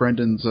example, but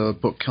Brendan's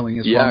book Killing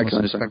Is Harmless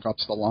and Spec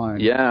Ops: The Line.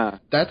 Yeah,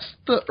 that's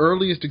the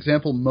earliest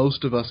example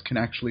most of us can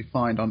actually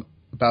find on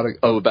about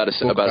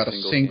a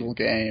single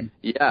game.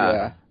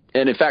 Yeah,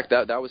 and in fact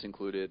that was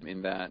included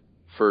in that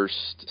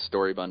first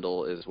story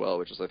bundle as well,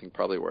 which is I think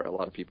probably where a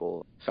lot of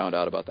people found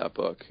out about that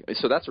book.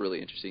 So that's a really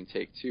interesting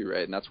take too,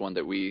 right? And that's one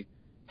that we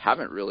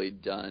haven't really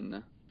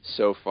done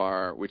so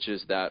far, which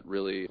is that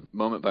really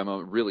moment by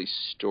moment, really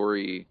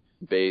story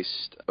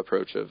based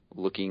approach of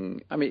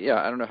looking, I mean,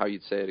 I don't know how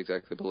you'd say it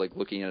exactly, but like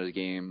looking at a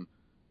game.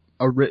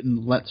 A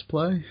written let's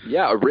play?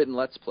 Yeah, a written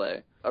let's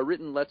play. A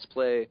written let's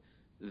play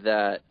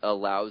that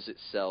allows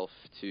itself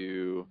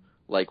to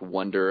like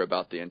wonder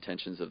about the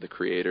intentions of the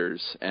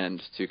creators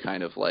and to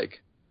kind of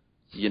like,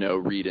 you know,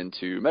 read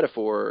into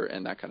metaphor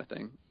and that kind of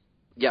thing.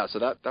 Yeah, so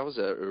that was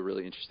a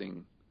really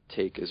interesting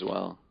take as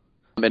well.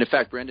 And in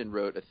fact, Brendan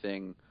wrote a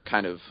thing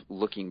kind of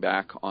looking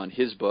back on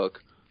his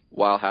book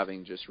while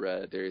having just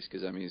read Darius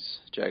Kazemi's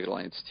Jagged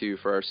Alliance 2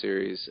 for our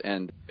series.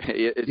 And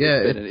did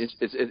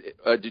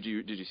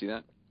you see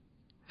that?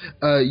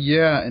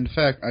 Yeah, in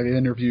fact, I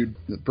interviewed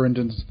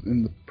Brendan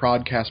in the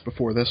podcast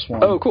before this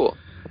one. Oh, cool.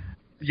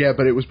 Yeah,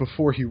 but it was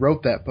before he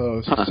wrote that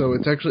post. So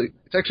it's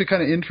actually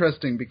kind of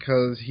interesting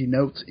because he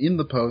notes in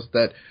the post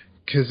that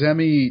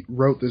Kazemi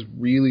wrote this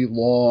really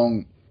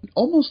long,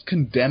 almost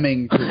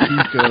condemning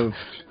critique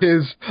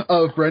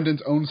of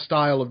Brendan's own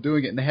style of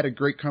doing it, and they had a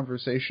great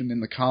conversation in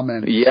the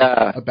comments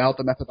about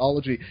the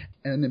methodology.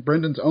 And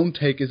Brendan's own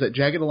take is that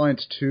Jagged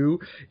Alliance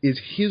 2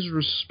 is his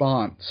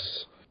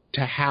response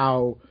to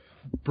how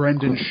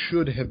Brendan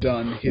should have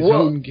done his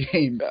own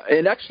game.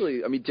 And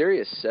actually, I mean,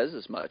 Darius says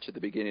as much at the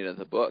beginning of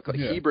the book. Like,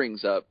 Yeah. he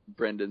brings up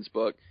Brendan's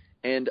book.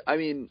 And, I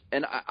mean,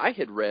 and I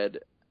had read,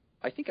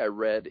 I think I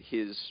read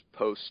his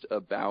post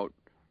about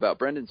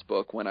Brendan's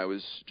book when I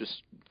was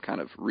just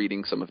kind of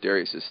reading some of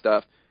Darius's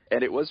stuff.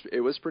 And it was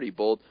pretty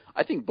bold.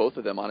 I think both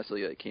of them,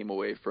 honestly, came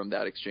away from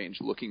that exchange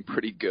looking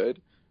pretty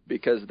good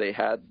because they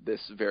had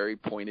this very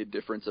pointed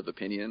difference of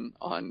opinion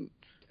on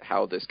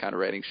how this kind of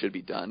writing should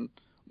be done.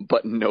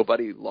 But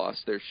nobody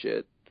lost their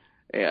shit,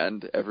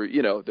 and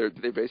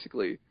they're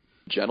basically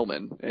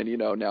gentlemen. And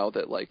now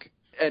that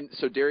and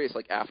so Darius,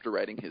 after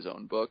writing his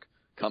own book,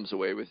 comes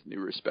away with new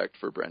respect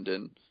for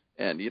Brendan,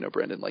 and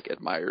Brendan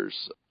admires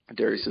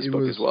Darius's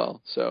book as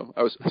well. So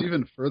what's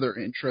even further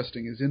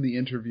interesting is in the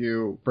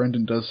interview,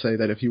 Brendan does say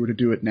that if he were to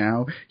do it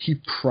now, he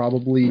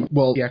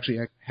actually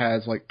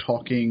has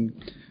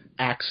talking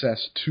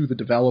access to the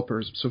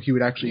developers, so he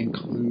would actually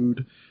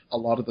include a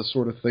lot of the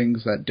sort of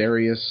things that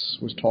Darius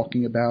was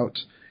talking about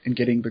and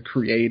getting the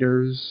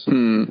creators'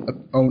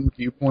 own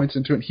viewpoints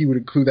into it. He would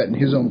include that in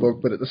his own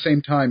book, but at the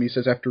same time, he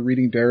says after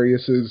reading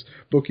Darius's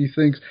book, he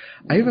thinks,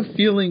 I have a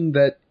feeling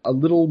that a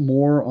little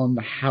more on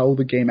how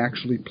the game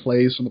actually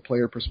plays from the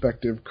player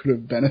perspective could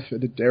have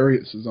benefited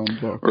Darius's own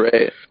book.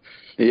 Right.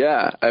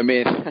 Yeah, I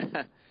mean,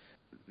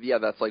 yeah,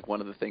 that's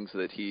one of the things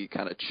that he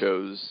kind of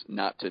chose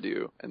not to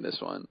do in this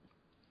one.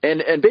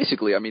 And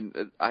basically, I mean,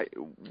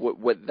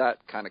 what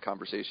that kind of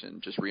conversation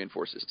just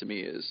reinforces to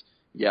me is,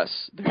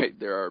 yes,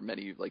 there are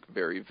many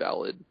very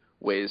valid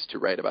ways to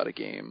write about a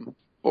game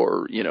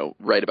or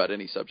write about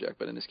any subject,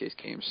 but in this case,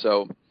 games.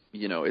 So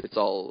it's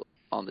all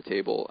on the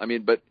table. I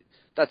mean, but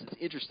that's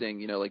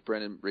interesting.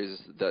 Brendan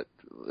raises that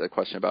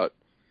question about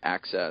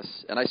access,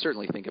 and I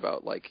certainly think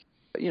about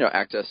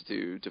access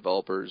to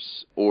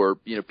developers or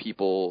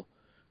people,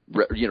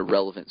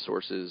 relevant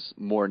sources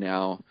more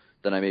now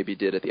than I maybe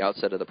did at the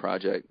outset of the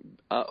project,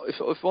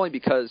 if only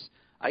because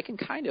I can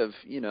kind of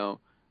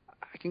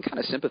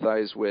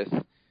sympathize with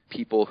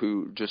people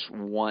who just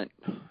want,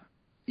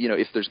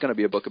 if there's going to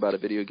be a book about a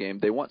video game,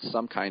 they want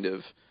some kind of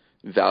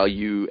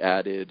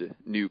value-added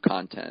new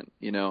content,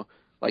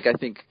 I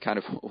think kind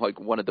of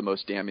one of the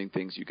most damning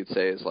things you could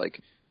say is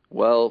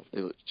well,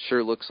 it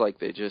sure looks like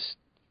they just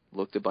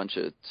looked a bunch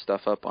of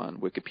stuff up on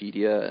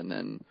Wikipedia and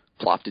then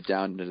plopped it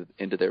down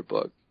into their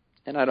book.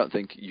 And I don't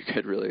think you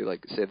could really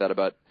say that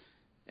about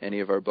any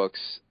of our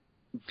books,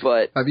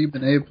 but have you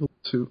been able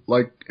to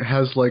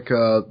has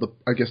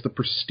the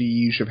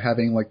prestige of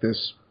having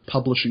this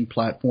publishing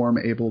platform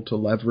able to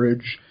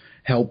leverage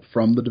help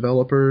from the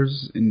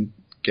developers in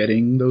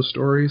getting those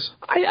stories?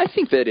 I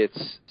think that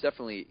it's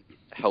definitely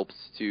helps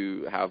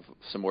to have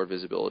some more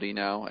visibility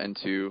now and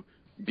to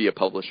be a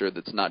publisher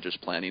that's not just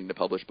planning to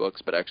publish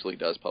books but actually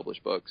does publish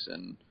books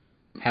and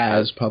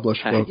has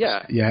published books.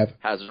 Yeah,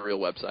 has a real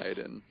website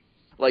and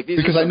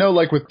because I know,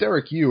 with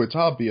Derek Yu, it's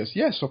obvious.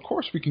 Yes, of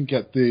course we can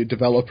get the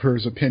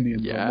developers'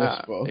 opinions on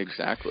this book. Yeah,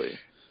 exactly.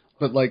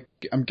 But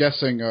I'm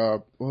guessing,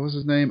 what was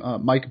his name?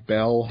 Mike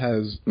Bell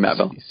has Matt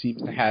Bell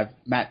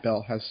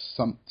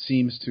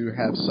seems to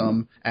have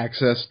some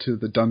access to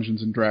the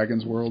Dungeons and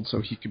Dragons world,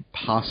 so he could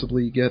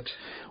possibly get.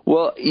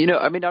 Well,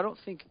 I mean, I don't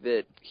think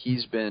that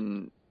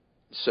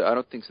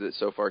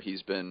so far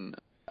he's been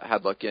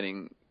had luck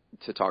getting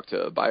to talk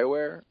to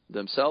BioWare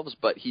themselves,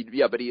 but at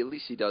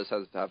least he does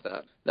have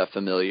that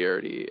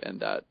familiarity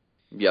and that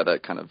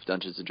kind of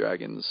Dungeons and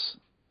Dragons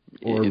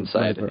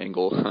inside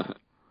angle.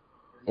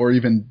 Or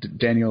even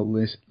Daniel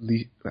Lisi?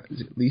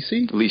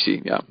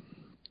 Lisi, yeah.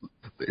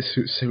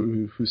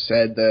 Who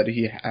said that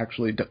he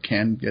actually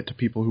can get to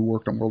people who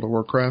worked on World of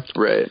Warcraft.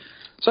 Right.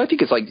 So I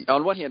think it's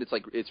on one hand,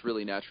 it's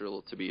really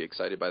natural to be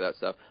excited by that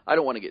stuff. I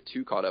don't want to get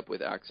too caught up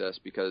with access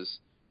because,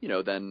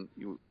 then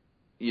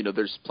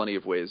there's plenty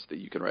of ways that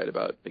you can write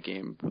about a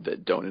game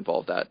that don't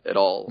involve that at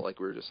all, like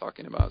we were just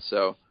talking about.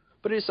 So,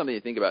 but it is something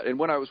to think about. And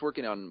when I was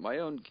working on my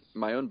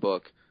own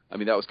book, I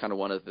mean, that was kind of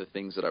one of the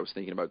things that I was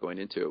thinking about going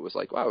into it was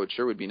wow, it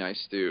sure would be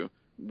nice to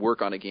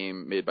work on a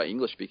game made by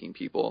English-speaking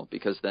people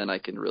because then I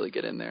can really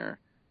get in there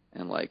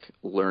and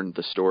learn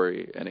the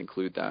story and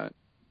include that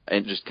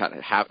and just kind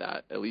of have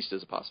that at least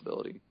as a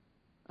possibility.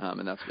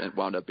 And that's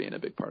wound up being a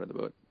big part of the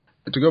book.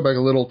 To go back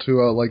a little to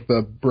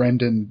the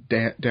Brendan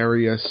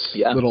Darius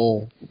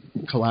little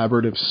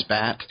collaborative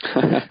spat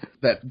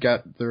that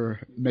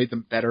made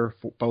them better,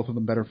 both of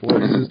them better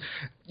for us.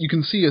 You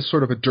can see a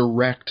sort of a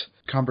direct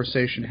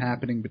conversation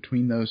happening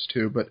between those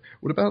two. But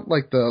what about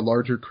the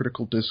larger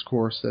critical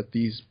discourse that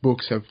these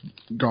books have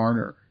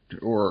garnered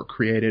or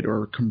created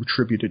or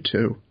contributed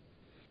to?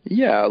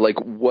 Yeah,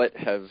 what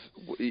have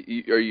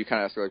are you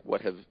kind of asking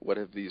what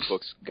have these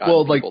books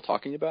gotten people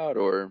talking about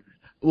or?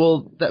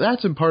 Well,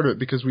 that's in part of it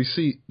because we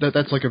see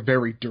that's a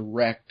very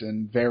direct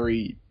and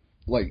very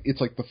it's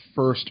the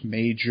first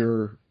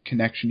major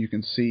connection you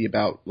can see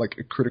about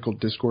a critical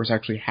discourse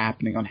actually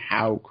happening on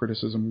how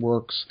criticism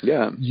works.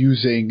 Yeah.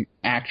 Using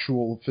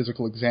actual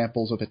physical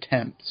examples of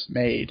attempts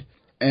made.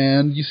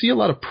 And you see a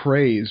lot of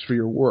praise for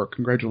your work.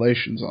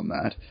 Congratulations on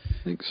that.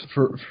 Thanks.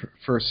 For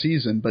a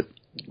season, but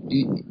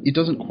it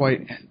doesn't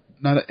quite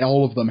not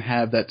all of them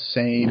have that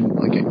same,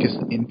 like, I guess,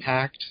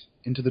 impact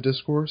into the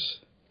discourse?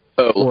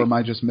 Oh, or am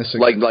I just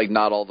missing? Like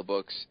not all the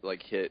books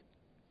like hit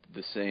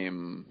the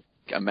same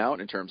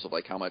amount in terms of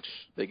like how much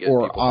they get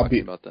people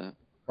talking about that.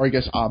 Or I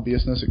guess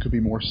obviousness. It could be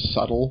more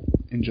subtle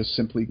in just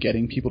simply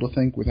getting people to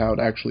think without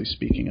actually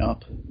speaking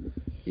up.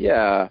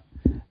 Yeah,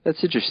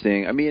 that's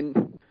interesting. I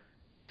mean,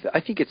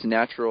 I think it's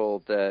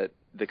natural that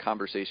the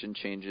conversation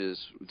changes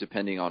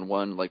depending on,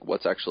 one, like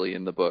what's actually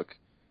in the book,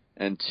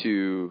 and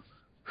two,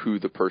 who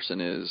the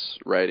person is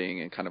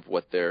writing and kind of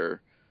what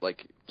their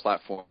like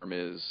platform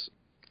is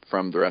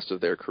from the rest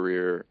of their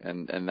career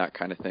and that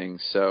kind of thing.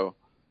 So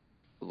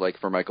like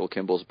for Michael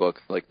Kimball's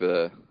book, like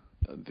the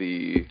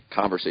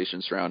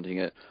conversation surrounding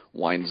it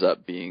winds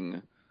up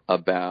being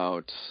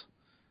about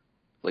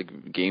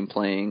like game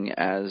playing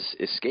as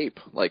escape,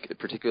 like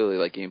particularly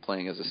like game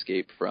playing as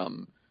escape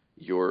from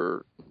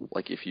your,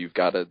 like if you've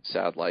got a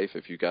sad life,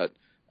 if you've got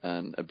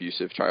an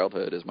abusive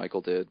childhood as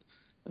Michael did,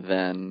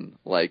 then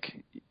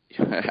like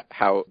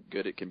how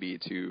good it can be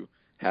to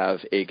have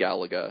a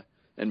Galaga.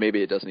 And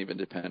maybe it doesn't even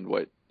depend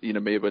what,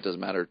 maybe it doesn't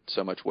matter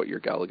so much what your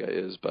Galaga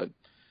is, but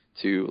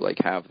to like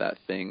have that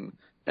thing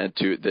and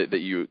to that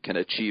you can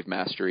achieve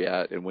mastery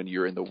at, and when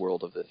you're in the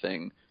world of the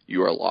thing,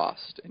 you are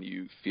lost and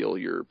you feel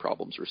your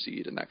problems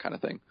recede and that kind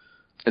of thing.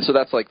 And so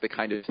that's like the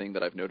kind of thing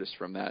that I've noticed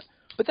from that.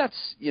 But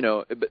that's,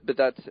 but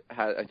that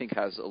I think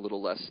has a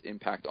little less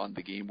impact on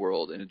the game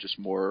world, and it just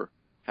more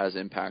has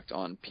impact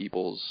on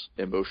people's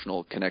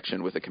emotional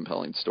connection with a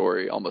compelling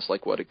story, almost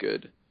like what a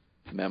good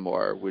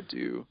memoir would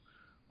do.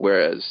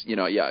 Whereas,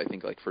 I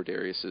think like for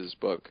Darius's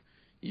book,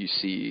 you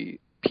see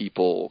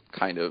people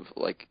kind of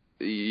like,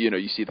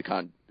 you see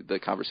the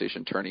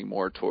conversation turning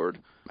more toward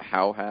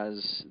how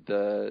has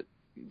the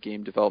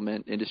game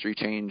development industry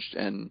changed,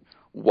 and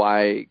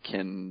why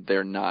can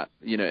there not,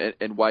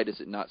 and why does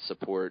it not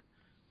support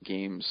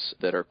games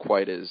that are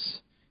quite as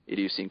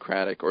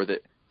idiosyncratic, or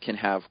that can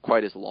have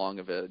quite as long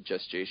of a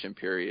gestation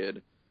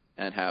period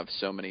and have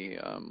so many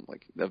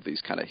like of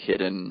these kind of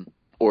hidden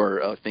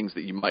or things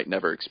that you might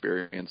never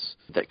experience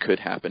that could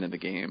happen in the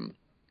game,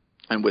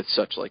 and with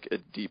such like a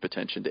deep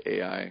attention to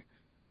AI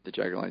that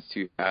Jaggerlines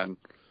 2 had.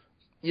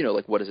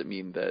 Like what does it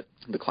mean that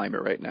the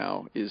climate right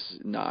now is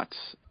not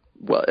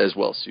as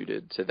well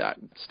suited to that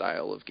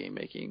style of game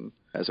making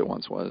as it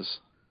once was?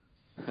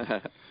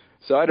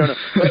 So I don't know,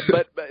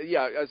 but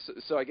yeah.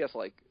 So I guess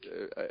like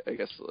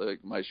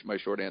my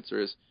short answer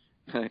is,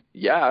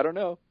 yeah, I don't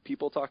know.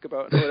 People talk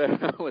about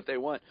whatever what they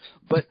want,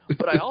 but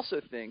I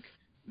also think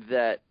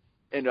that,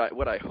 and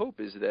what I hope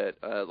is that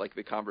like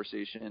the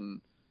conversation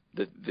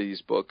that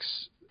these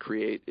books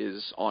create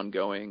is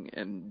ongoing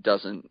and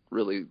doesn't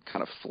really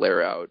kind of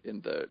flare out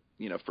in the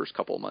first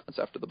couple of months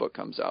after the book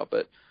comes out,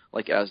 but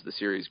like as the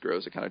series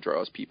grows, it kind of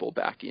draws people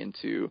back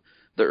into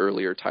the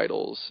earlier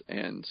titles,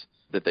 and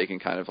that they can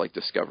kind of like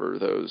discover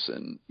those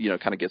and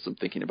kind of get them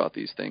thinking about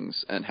these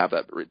things and have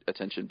that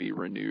attention be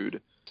renewed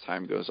as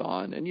time goes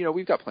on. And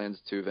we've got plans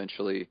to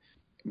eventually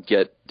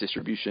get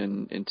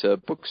distribution into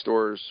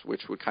bookstores,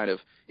 which would kind of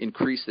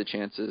increase the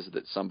chances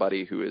that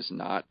somebody who is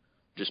not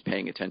just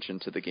paying attention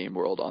to the game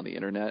world on the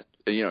internet,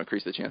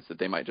 increase the chance that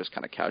they might just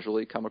kind of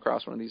casually come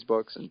across one of these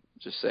books and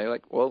just say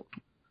like, well,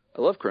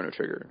 I love Chrono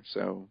Trigger,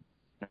 so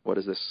what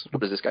does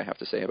this guy have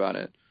to say about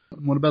it?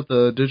 What about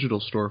the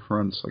digital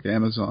storefronts like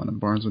Amazon and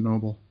Barnes &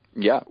 Noble?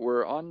 Yeah,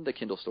 we're on the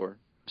Kindle store.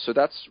 So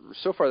that's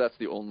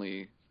the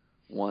only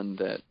one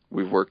that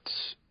we've worked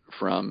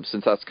from,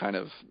 since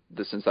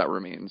that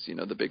remains,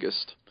 the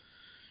biggest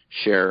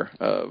share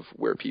of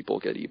where people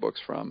get ebooks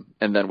from.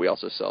 And then we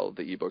also sell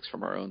the ebooks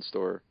from our own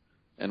store.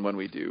 And when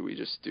we do,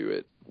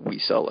 we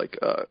sell like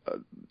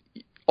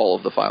all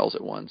of the files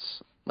at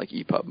once, like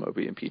EPUB,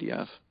 Mobi, and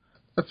PDF.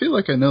 I feel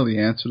like I know the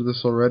answer to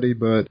this already,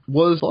 but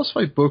was Lost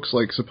Fight Books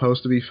like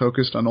supposed to be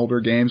focused on older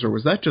games, or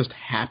was that just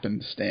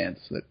happenstance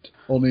that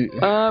only?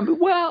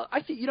 Well,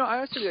 I think I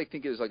honestly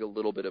think it was like a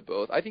little bit of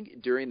both. I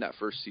think during that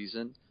first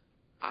season,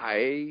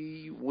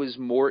 I was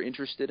more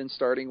interested in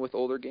starting with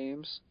older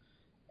games,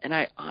 and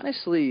I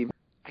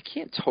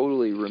can't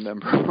totally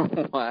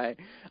remember why.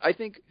 I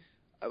think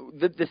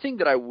the thing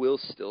that I will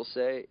still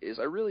say is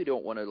I really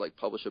don't want to like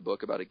publish a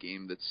book about a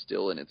game that's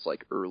still in its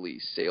like early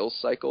sales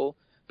cycle,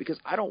 because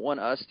I don't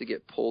want us to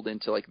get pulled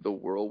into like the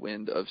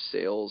whirlwind of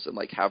sales and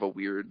like have a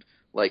weird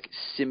like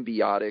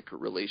symbiotic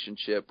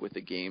relationship with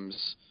the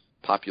game's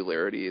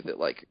popularity that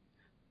like,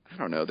 I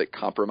don't know, that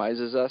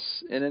compromises us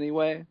in any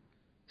way.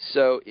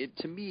 So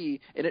to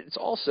me, and it's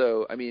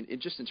also, I mean,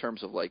 just in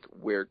terms of like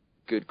where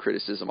good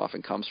criticism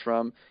often comes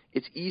from,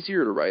 it's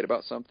easier to write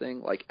about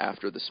something like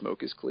after the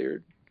smoke is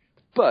cleared.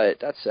 But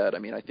that said, I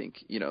mean, I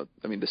think,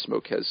 the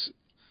smoke has,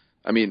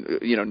 now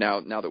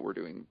that we're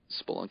doing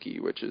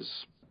Spelunky, which is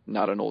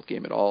not an old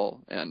game at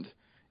all, and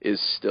is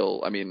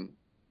still,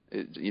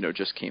 it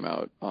just came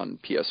out on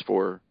PS4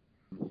 for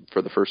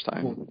the first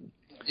time. Well,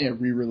 yeah,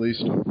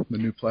 re-released on the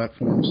new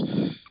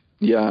platforms.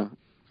 Yeah.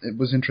 It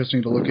was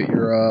interesting to look at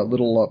your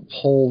little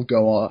poll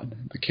go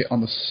on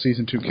the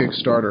Season 2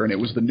 Kickstarter, and it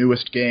was the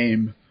newest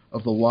game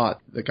of the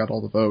lot that got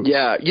all the votes.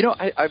 Yeah,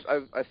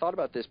 I've thought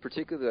about this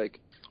particularly, like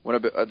when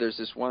there's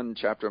this one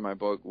chapter in my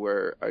book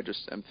where I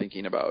just am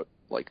thinking about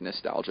like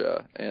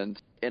nostalgia,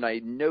 and I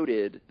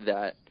noted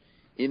that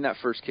in that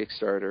first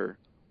Kickstarter,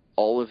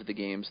 all of the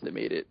games that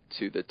made it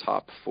to the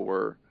top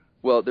 4,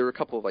 well, there were a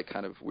couple of like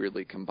kind of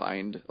weirdly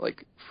combined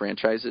like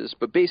franchises,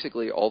 but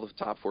basically all the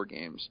top 4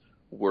 games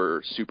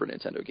were Super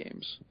Nintendo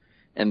games.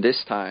 And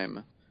this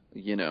time, a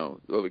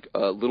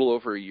little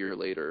over a year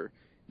later,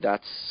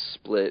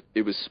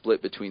 it was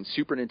split between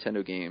Super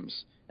Nintendo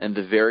games and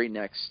the very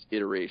next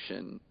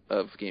iteration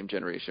of game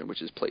generation,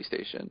 which is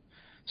PlayStation.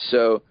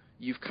 So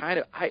you've kind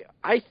of,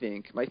 I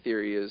think my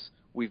theory is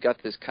we've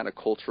got this kind of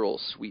cultural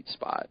sweet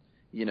spot,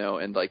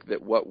 and like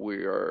that what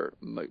we are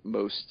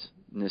most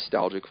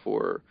nostalgic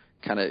for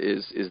kind of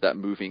is that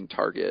moving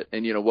target.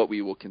 And, what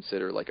we will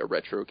consider like a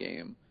retro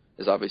game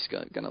is obviously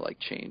going to like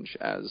change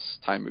as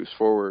time moves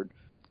forward.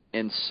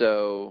 And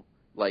so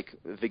like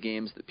the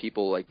games that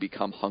people like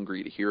become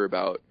hungry to hear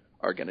about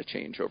are going to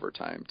change over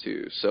time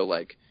too. So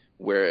like,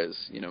 whereas,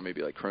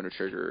 maybe like Chrono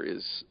Trigger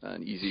is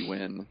an easy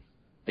win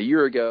a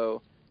year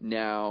ago,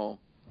 now,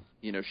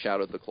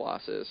 Shadow of the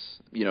Colossus,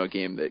 a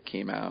game that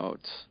came out,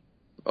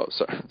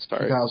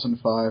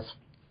 2005.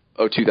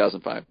 Oh,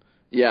 2005.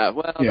 Yeah,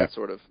 well, yeah. that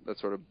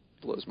sort of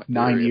blows my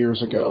 9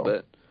 years ago. A little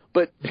bit.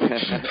 But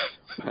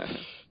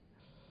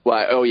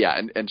well, oh yeah,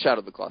 and Shadow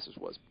of the Colossus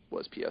was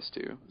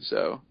PS2.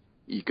 So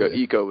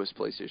Eco was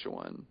PlayStation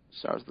 1.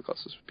 Shadow of the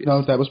Colossus was PS2.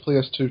 No, that was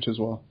PS2 as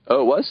well.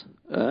 Oh, it was?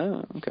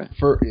 Oh, okay.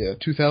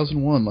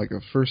 2001, like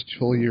the first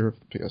full year of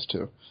the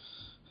PS2.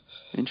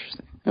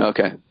 Interesting.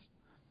 Okay.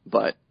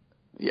 But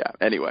yeah,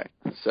 anyway.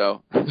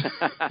 So I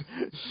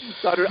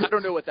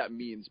don't know what that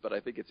means, but I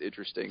think it's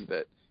interesting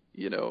that,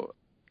 maybe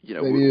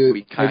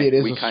it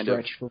is a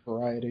stretch for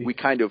variety.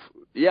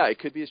 It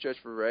could be a stretch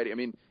for variety. I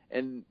mean,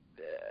 and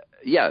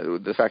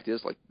the fact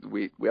is, like,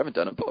 we haven't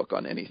done a book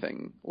on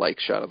anything like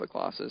Shadow of the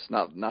Colossus.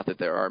 Not that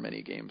there are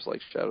many games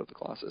like Shadow of the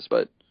Colossus,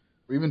 but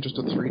or even just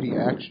a 3D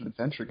action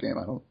adventure game.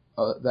 I don't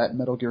that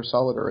Metal Gear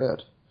Solid or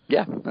it.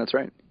 Yeah, that's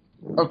right.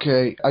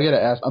 Okay, I gotta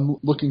ask. I'm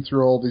looking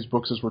through all these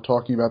books as we're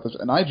talking about this,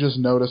 and I just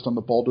noticed on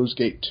the Baldur's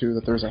Gate 2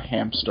 that there's a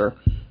hamster.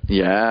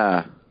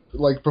 Yeah.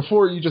 Like,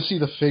 before you just see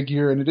the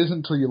figure, and it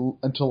isn't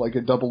until like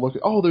a double look.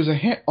 Oh, there's a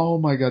oh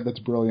my god, that's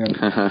brilliant.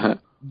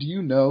 Do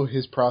you know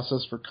his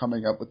process for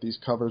coming up with these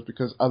covers?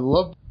 Because I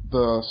love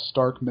the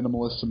stark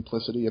minimalist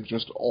simplicity of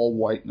just all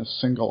white in a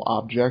single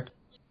object.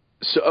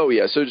 So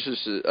it's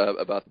just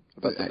about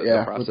the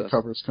process. Where the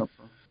covers come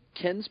from.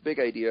 Ken's big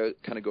idea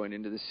kind of going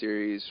into the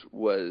series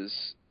was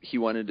he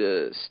wanted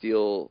to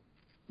steal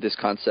this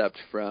concept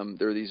from,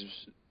 there were these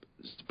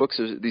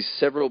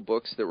several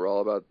books that were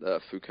all about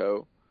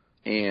Foucault,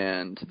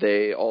 and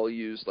they all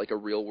used like a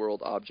real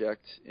world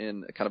object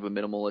in kind of a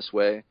minimalist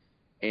way.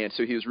 And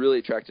so he was really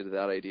attracted to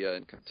that idea,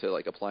 and to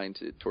like applying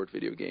toward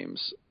video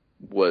games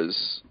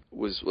was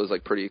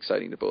like pretty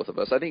exciting to both of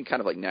us. I think it kind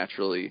of like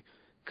naturally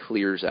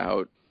clears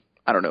out,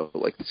 I don't know,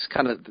 like it's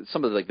kind of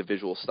some of the, like the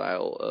visual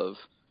style of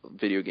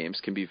video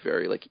games can be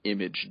very like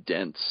image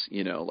dense,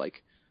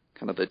 like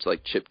kind of the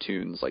like chip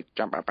tunes, like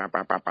jump, bop, bop,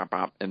 bop, bop,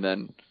 bop, and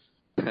then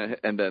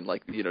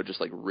like, just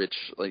like rich,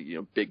 like,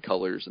 big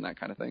colors and that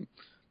kind of thing.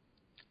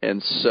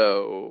 And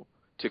so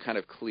to kind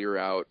of clear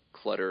out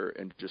clutter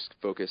and just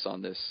focus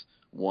on this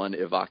one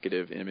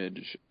evocative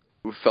image,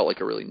 it felt like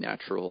a really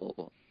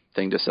natural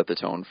thing to set the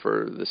tone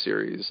for the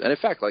series. And in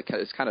fact, like,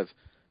 it's kind of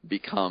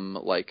become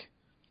like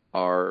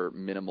our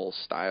minimal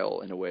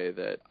style in a way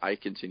that I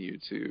continue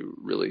to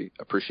really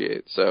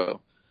appreciate.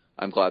 So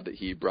I'm glad that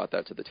he brought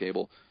that to the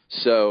table.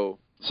 So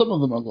some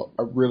of them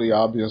are really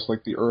obvious,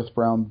 like the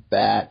Earthbound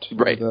bat,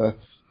 right? The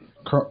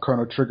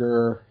Chrono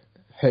Trigger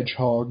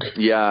hedgehog.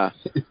 Yeah.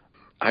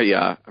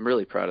 I'm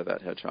really proud of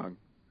that hedgehog.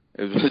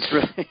 It's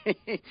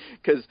really,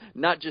 because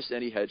not just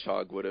any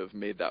hedgehog would have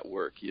made that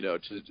work.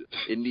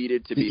 It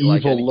needed to be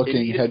like an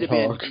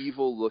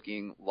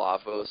evil-looking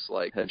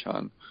Lavos-like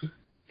hedgehog,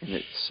 and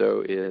it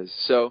so is.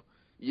 So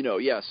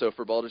so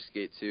for Baldur's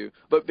Gate 2,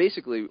 but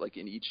basically, like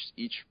in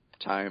each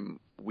time,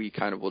 we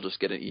kind of will just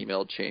get an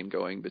email chain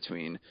going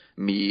between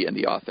me and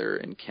the author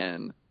and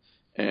Ken,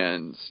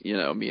 and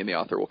me and the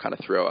author will kind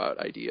of throw out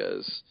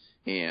ideas.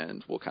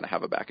 And we'll kind of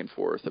have a back and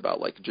forth about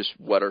like just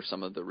what are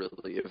some of the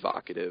really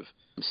evocative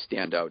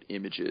standout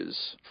images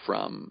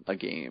from a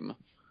game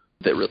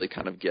that really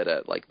kind of get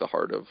at like the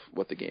heart of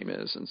what the game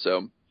is. And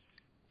so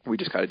we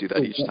just kind of do that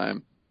each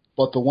time.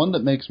 But the one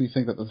that makes me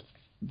think that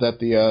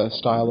the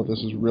style of this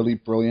is really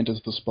brilliant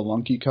is the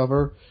Spelunky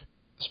cover.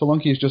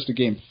 Spelunky is just a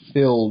game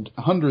filled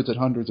hundreds and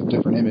hundreds of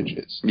different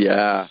images.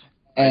 Yeah.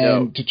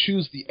 And to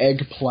choose the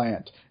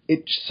eggplant,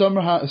 it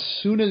somehow, as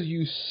soon as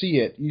you see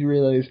it, you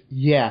realize,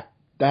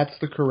 that's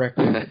the correct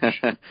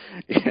image.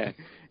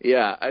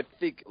 Yeah. I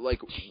think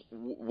like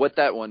what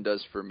that one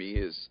does for me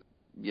is,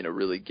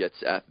 really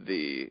gets at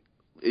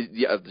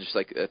just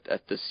like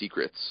at the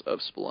secrets of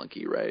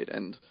Spelunky, right?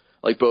 And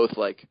like both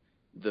like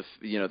the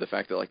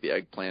fact that like the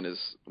eggplant is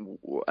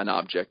an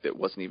object that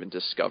wasn't even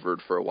discovered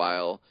for a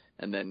while,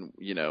 and then,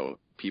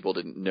 people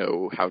didn't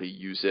know how to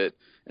use it,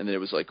 and then it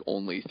was like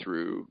only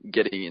through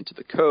getting into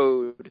the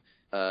code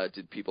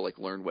did people like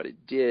learn what it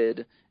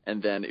did,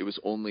 and then it was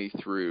only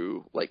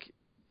through like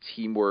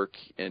teamwork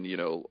and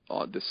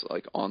on this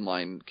like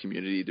online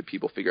community did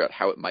people figure out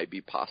how it might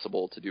be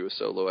possible to do a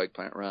solo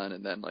eggplant run.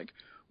 And then like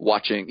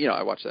watching,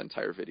 I watched that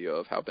entire video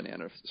of how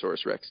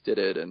Bananasaurus Rex did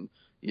it, and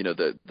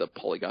the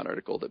Polygon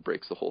article that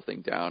breaks the whole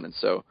thing down. And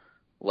so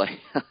like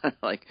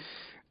like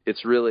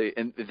it's really,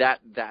 and that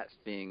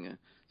thing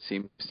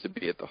seems to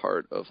be at the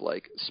heart of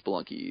like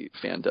Spelunky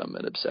fandom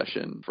and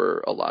obsession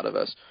for a lot of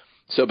us.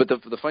 So, but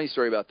the funny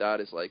story about that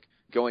is like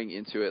going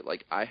into it,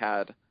 like I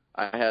had,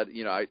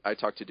 I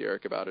talked to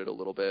Derek about it a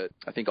little bit,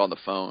 I think on the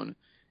phone,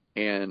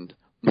 and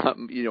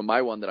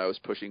my one that I was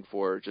pushing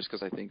for, just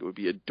because I think it would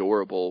be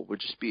adorable, would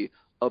just be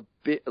a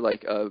bit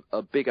like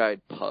a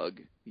big-eyed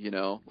pug,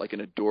 like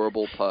an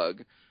adorable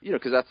pug,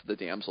 because that's the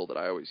damsel that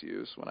I always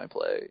use when I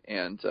play,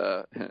 and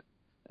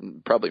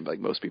probably like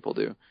most people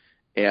do,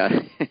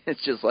 and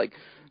it's just like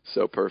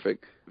so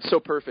perfect,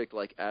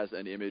 like as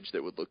an image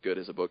that would look good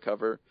as a book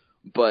cover.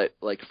 But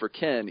like for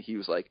Ken, he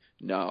was like,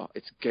 no,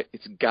 it's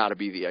got to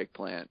be the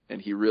eggplant,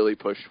 and he really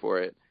pushed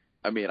for it.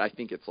 I mean, I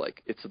think it's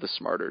the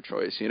smarter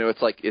choice.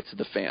 It's like it's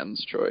the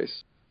fans'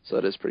 choice, so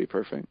that is pretty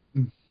perfect.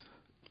 Mm.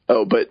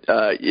 Oh, but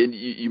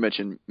you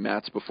mentioned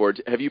mats before.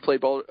 Have you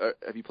played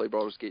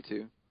Baldur's Gate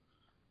 2?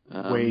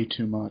 Way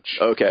too much.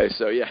 Okay,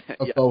 so yeah.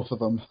 Both of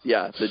them.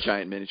 Yeah, the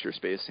giant miniature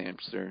space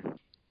hamster.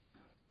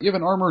 You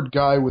have an armored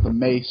guy with a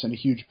mace and a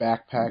huge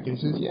backpack, and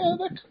he says, yeah,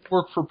 that could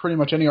work for pretty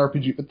much any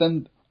RPG, but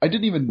then I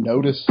didn't even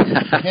notice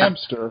the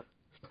hamster.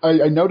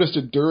 I noticed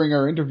it during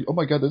our interview. Oh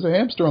my god, there's a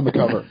hamster on the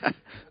cover.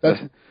 That's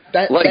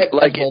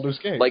Baldur's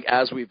Gate. Like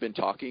as we've been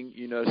talking,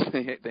 you noticed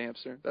the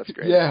hamster? That's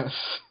great. Yes.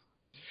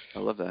 I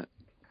love that.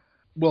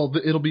 Well,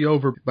 it'll be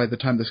over by the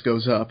time this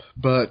goes up,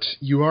 but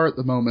you are at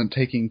the moment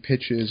taking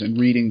pitches and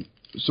reading,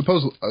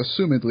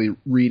 assumedly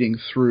reading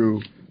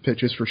through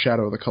pitches for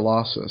Shadow of the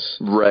Colossus.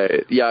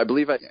 Right. Yeah, I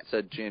believe I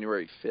said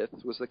January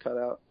 5th was the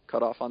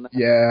cutoff on that.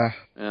 Yeah.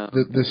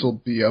 This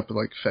will be up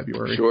like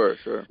February. Sure.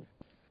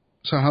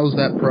 So how's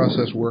that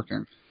process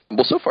working?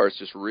 Well, so far it's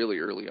just really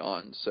early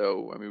on.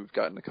 So, I mean, we've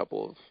gotten a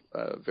couple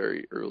of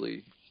very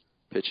early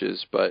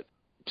pitches, but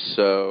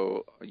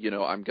so,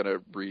 I'm going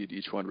to read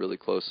each one really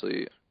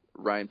closely.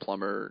 Ryan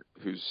Plummer,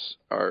 who's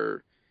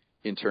our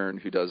intern,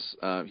 who does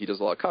a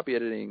lot of copy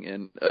editing,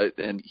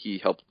 and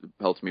he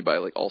helped me by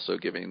like also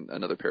giving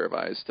another pair of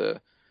eyes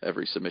to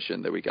every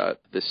submission that we got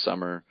this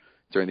summer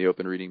during the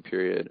open reading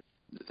period.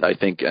 I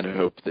think and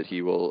hope that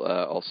he will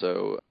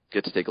also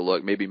get to take a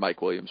look. Maybe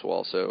Mike Williams will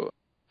also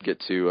get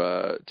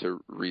to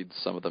read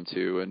some of them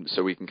too, and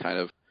so we can kind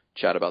of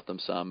chat about them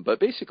some.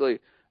 But basically,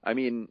 I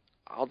mean,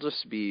 I'll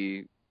just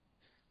be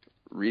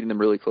reading them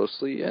really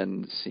closely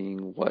and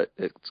seeing what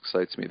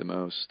excites me the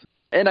most.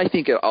 And I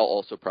think I'll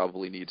also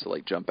probably need to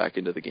like jump back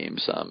into the game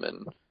some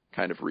and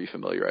kind of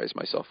refamiliarize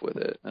myself with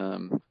it.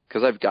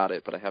 Because I've got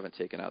it, but I haven't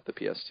taken out the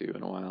PS2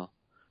 in a while.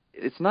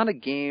 It's not a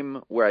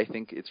game where I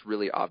think it's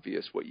really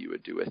obvious what you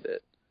would do with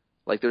it.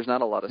 Like there's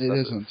not a lot of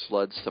stuff that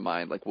floods to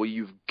mind. Like, well,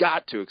 you've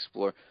got to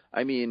explore.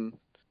 I mean,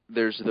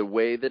 there's the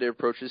way that it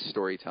approaches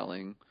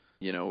storytelling,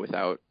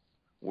 without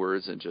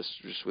words and just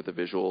with the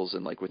visuals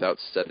and like without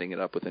setting it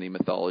up with any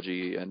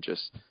mythology and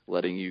just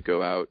letting you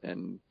go out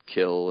and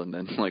kill and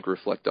then like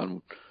reflect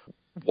on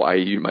why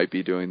you might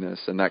be doing this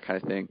and that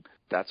kind of thing.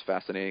 That's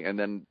fascinating. And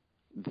then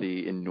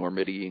the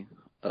enormity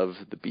of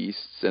the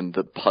beasts and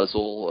the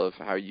puzzle of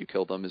how you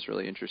kill them is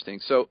really interesting.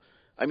 So,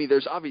 I mean,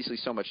 there's obviously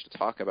so much to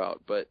talk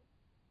about, but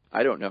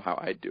I don't know how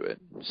I'd do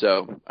it.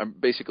 So I'm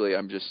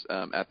just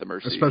at the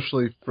mercy.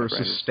 Especially for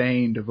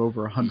sustained of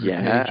over 100 pages.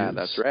 Yeah,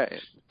 that's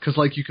right. Because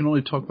like you can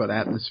only talk about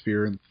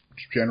atmosphere and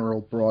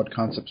general broad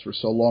concepts for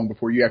so long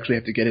before you actually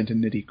have to get into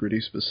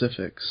nitty-gritty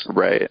specifics.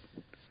 Right.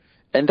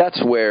 And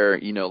that's where,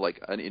 like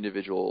an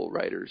individual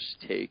writer's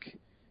take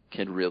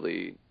can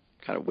really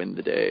kind of win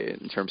the day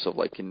in terms of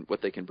like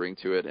what they can bring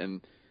to it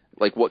and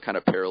like what kind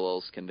of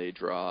parallels can they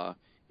draw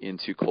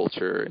into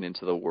culture and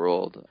into the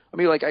world. I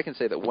mean, like I can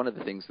say that one of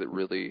the things that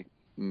really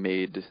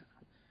made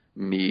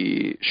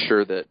me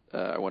sure that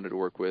I wanted to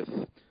work with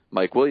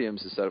Mike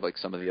Williams instead of like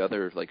some of the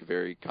other like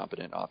very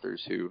competent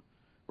authors who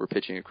were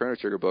pitching a Chrono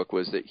Trigger book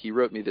was that he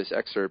wrote me this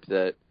excerpt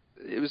that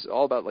it was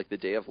all about like the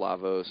Day of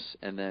Lavos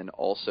and then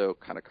also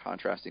kind of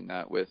contrasting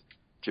that with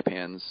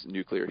Japan's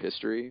nuclear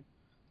history.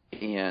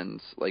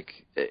 And like,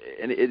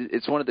 and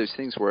it's one of those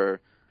things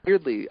where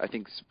weirdly, I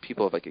think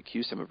people have like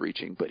accused him of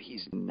reaching, but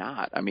he's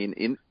not. I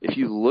mean, if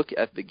you look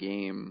at the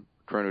game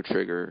Chrono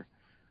Trigger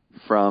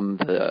from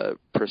the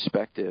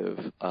perspective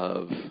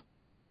of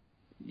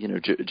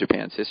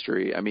Japan's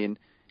history, I mean,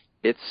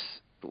 it's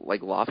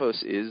like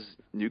Lavos is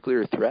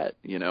nuclear threat,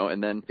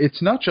 and then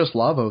it's not just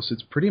Lavos;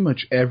 it's pretty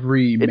much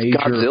every major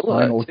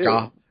Godzilla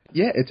too.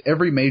 It's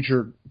every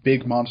major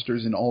big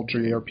monsters in all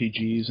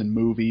JRPGs and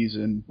movies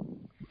and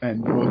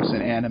books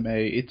and anime.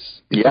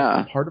 It's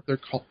part of their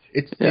culture.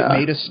 It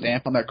made a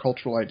stamp on that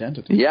cultural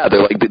identity. Yeah,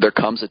 they're like there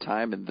comes a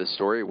time in the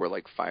story where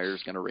like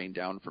fire's going to rain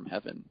down from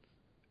heaven,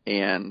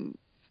 And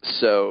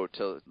so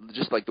to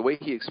just like the way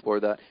he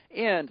explored that,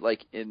 and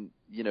like in,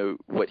 you know,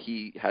 what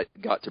he had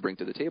got to bring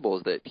to the table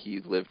is that he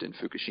lived in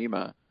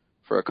Fukushima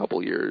for a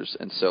couple years,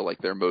 and so like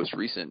their most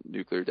recent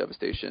nuclear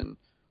devastation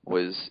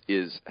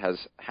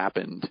has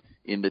happened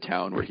in the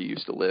town where he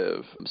used to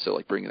live. So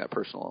like bringing that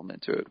personal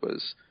element to it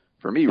was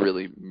for me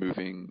really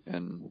moving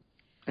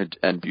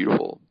and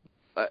beautiful.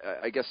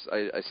 I guess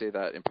I say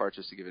that in part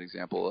just to give an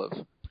example of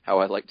how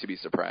I like to be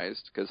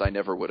surprised, because I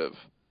never would have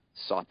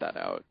sought that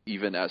out,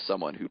 even as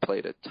someone who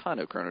played a ton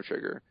of Chrono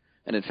Trigger,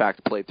 and in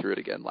fact played through it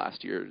again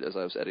last year as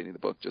I was editing the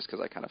book, just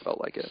because I kind of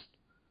felt like it.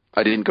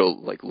 I didn't go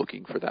like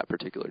looking for that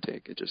particular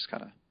take; it just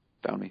kind of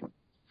found me.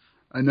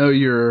 I know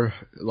you're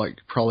like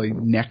probably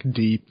neck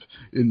deep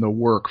in the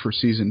work for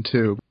season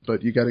 2,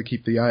 but you got to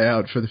keep the eye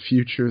out for the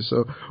future.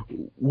 So,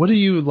 what are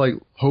you like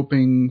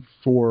hoping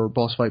for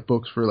Boss Fight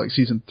books for like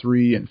season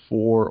 3 and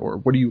 4, or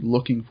what are you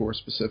looking for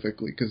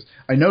specifically? Because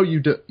I know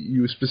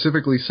you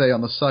specifically say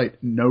on the site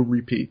no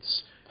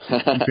repeats. You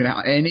can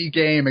have any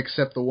game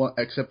except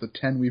the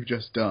 10 we've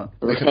just done,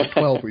 except the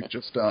 12 we've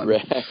just done.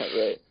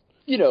 Right.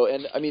 You know,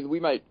 and I mean, we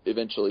might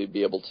eventually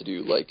be able to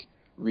do like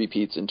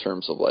repeats in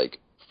terms of like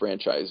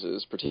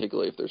franchises,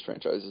 particularly if there's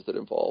franchises that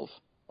involve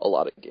a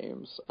lot of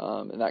games,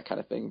 and that kind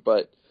of thing.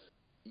 But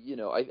you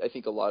know, I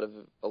think a lot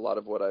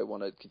of what I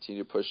want to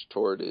continue to push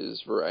toward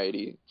is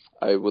variety.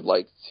 I would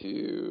like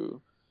to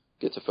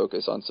get to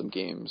focus on some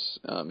games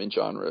in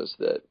genres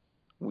that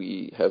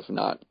we have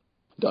not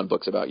done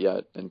books about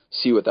yet, and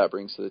see what that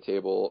brings to the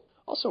table.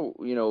 Also,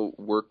 you know,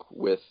 work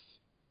with,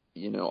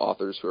 you know,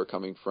 authors who are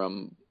coming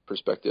from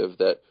perspective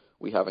that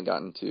we haven't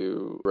gotten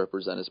to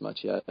represent as much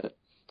yet.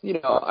 You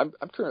know,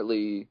 I'm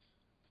currently,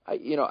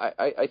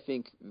 I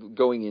think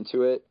going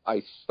into it,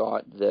 I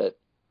thought that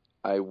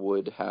I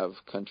would have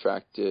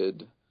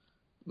contracted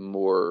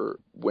more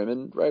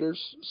women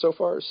writers so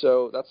far.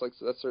 So that's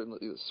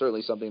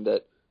certainly something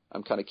that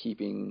I'm kind of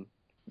keeping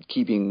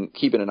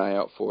an eye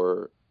out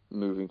for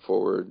moving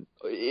forward.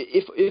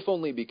 If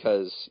only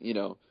because, you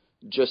know,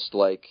 just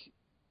like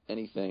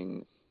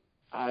anything,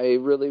 I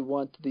really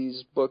want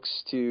these books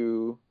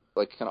to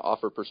like kind of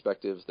offer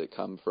perspectives that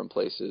come from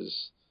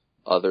places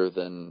other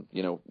than,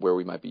 you know, where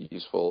we might be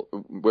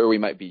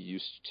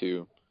used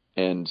to,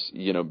 and,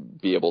 you know,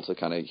 be able to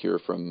kind of hear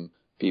from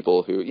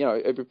people who, you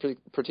know,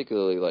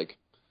 particularly like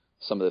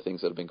some of the things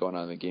that have been going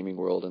on in the gaming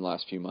world in the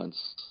last few months,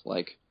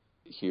 like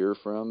hear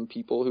from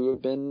people who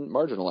have been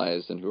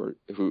marginalized and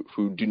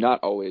who do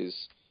not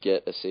always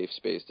get a safe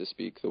space to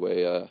speak the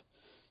way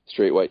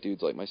straight white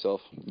dudes like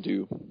myself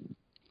do.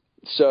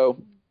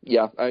 So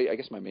yeah, I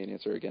guess my main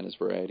answer again is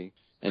variety,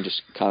 and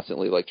just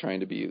constantly like trying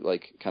to be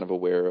like kind of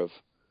aware of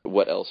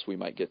what else we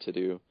might get to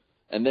do,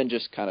 and then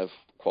just kind of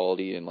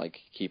quality and like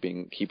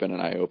keeping an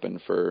eye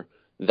open for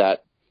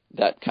that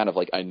kind of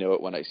like I know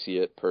it when I see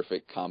it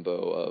perfect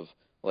combo of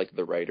like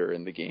the writer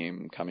and the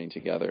game coming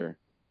together.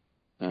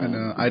 And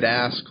I'd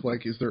ask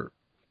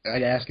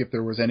if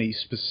there was any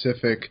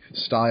specific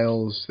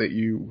styles that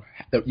you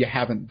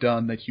haven't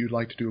done that you'd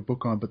like to do a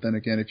book on, but then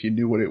again, if you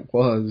knew what it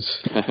was,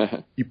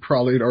 you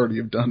probably would already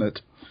have done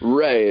it.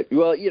 Right.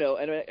 Well, you know,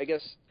 and I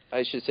guess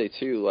I should say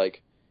too,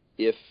 like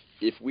if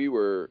we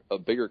were a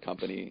bigger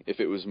company,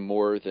 if it was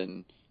more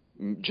than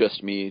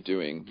just me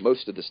doing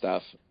most of the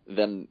stuff,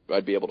 then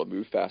I'd be able to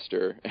move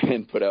faster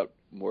and put out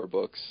more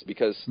books,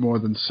 because more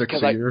than 6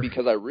 a year.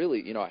 Because I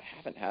really, you know, I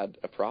haven't had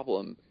a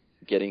problem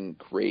getting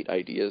great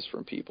ideas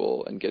from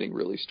people and getting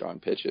really strong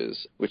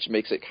pitches, which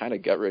makes it kind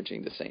of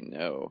gut-wrenching to say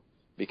no,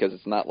 because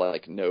it's not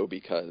like no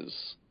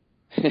because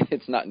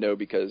it's not no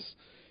because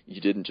you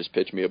didn't just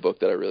pitch me a book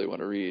that I really want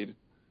to read.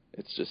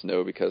 It's just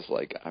no because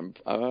like I'm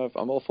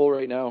all full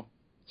right now.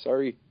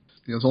 Sorry.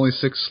 There's only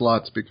 6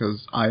 slots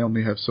because I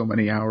only have so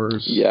many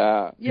hours.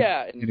 Yeah,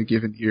 in a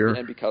given year,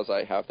 and because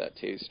I have that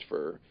taste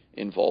for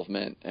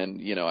involvement,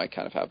 and you know, I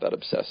kind of have that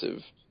obsessive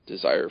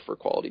desire for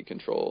quality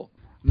control.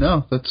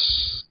 No,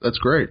 that's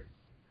great,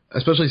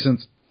 especially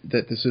since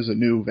that this is a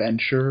new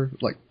venture.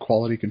 Like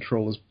quality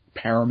control is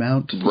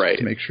paramount, right,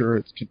 to make sure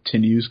it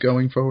continues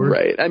going forward.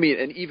 Right. I mean,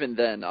 and even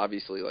then,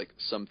 obviously, like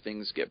some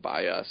things get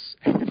by us,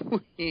 and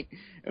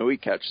we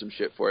catch some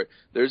shit for it.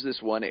 There's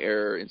this one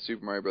error in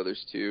Super Mario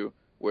Brothers 2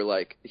 where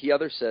like he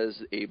either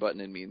says A button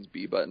and means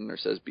B button, or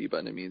says B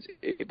button and means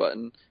A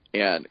button,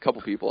 and a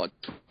couple people on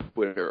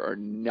Twitter are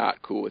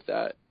not cool with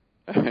that.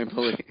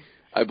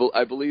 I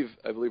believe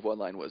one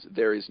line was,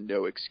 "There is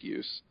no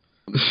excuse."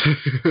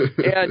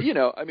 And you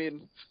know, I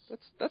mean,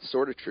 that's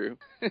sort of true.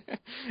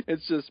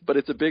 It's just, but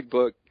it's a big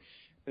book,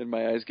 and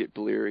my eyes get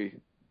bleary,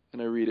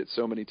 and I read it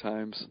so many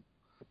times.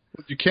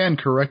 You can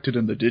correct it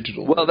in the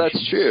digital. Well,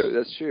 versions.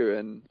 That's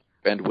true,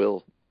 and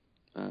will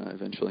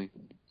eventually.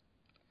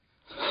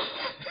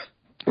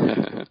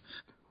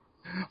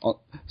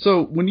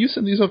 So when you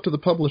send these up to the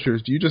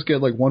publishers, do you just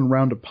get like one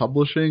round of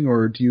publishing,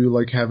 or do you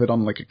like have it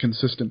on like a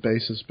consistent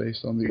basis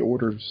based on the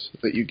orders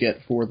that you get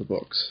for the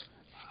books?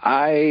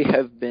 I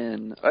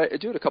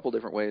do it a couple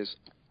different ways.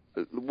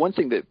 One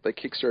thing that like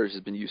Kickstarter has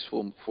been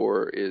useful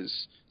for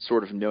is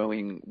sort of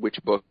knowing which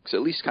books,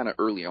 at least kind of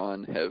early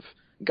on, have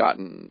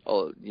gotten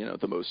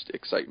the most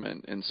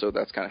excitement, and so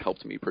that's kind of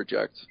helped me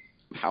project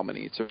how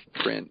many to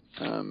print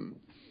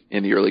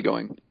in the early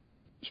going.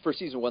 For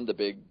season 1,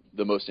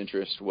 the most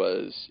interest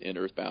was in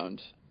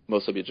Earthbound,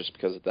 mostly just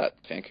because that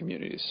fan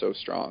community is so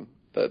strong.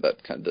 That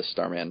kind of the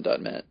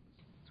Starman.net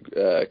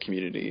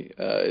community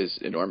is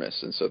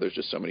enormous, and so there's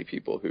just so many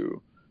people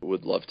who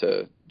would love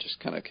to just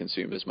kind of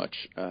consume as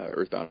much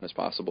Earthbound as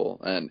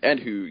possible, and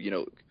who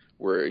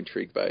were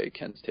intrigued by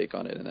Ken's take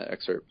on it in that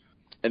excerpt.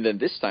 And then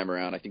this time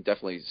around, I think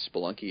definitely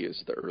Spelunky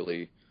is the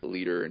early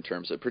leader in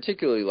terms of,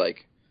 particularly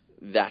like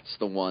that's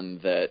the one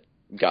that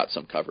got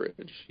some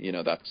coverage.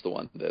 That's the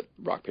one that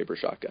Rock Paper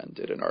Shotgun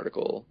did an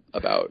article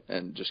about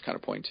and just kind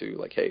of point to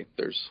like, hey,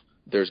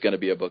 there's going to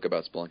be a book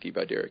about Spelunky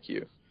by Derek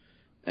Yu.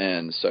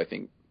 And so I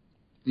think.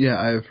 Yeah,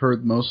 I've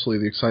heard mostly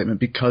the excitement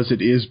because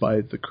it is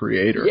by the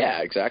creator.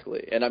 Yeah,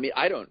 exactly. And I mean,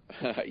 I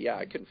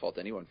couldn't fault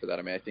anyone for that.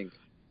 I mean, I think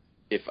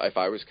if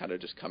I was kind of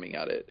just coming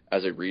at it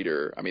as a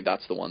reader, I mean,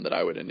 that's the one that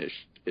I would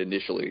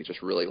initially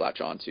just really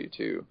latch onto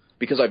too,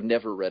 because I've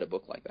never read a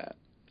book like that.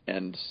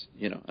 And,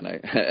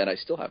 and I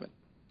still haven't,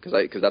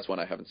 because that's one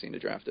I haven't seen a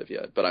draft of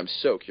yet, but I'm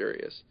so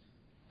curious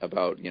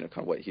about, kind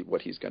of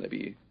what he's going to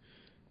be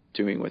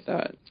doing with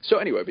that. So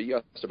anyway, but you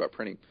asked about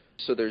printing.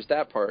 So there's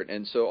that part,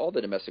 and so all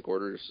the domestic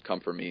orders come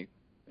from me,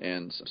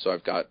 and so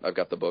I've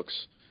got the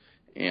books,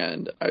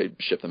 and I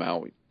ship them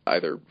out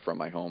either from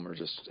my home or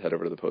just head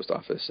over to the post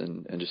office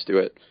and just do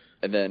it.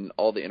 And then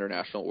all the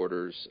international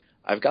orders,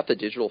 I've got the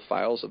digital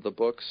files of the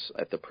books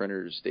at the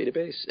printer's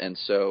database, and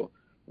so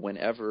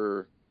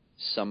whenever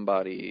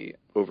somebody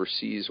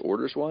overseas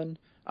orders one,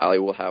 I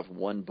will have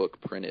one book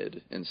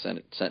printed and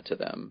sent to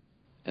them,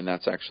 and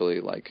that's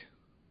actually like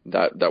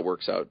that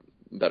works out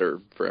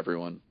better for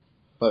everyone.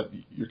 But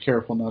you're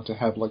careful not to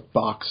have, like,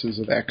 boxes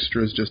of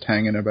extras just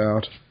hanging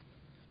about.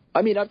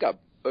 I mean, I've got...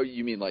 Oh,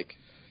 you mean, like,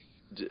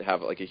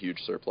 have, like, a huge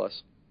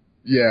surplus?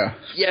 Yeah.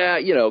 Yeah,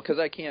 because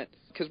I can't...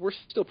 Because we're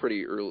still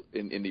pretty early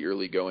in the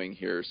early going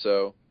here,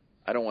 so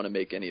I don't want to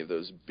make any of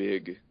those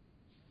big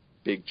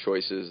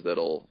choices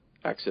that'll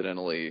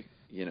accidentally,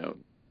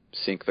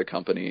 sink the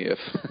company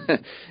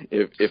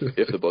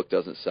if the book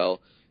doesn't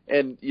sell.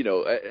 And,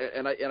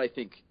 and I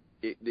think...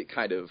 It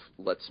kind of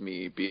lets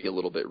me be a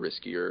little bit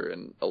riskier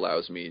and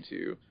allows me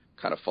to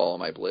kind of follow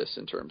my bliss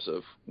in terms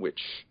of which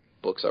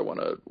books I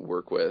want to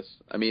work with.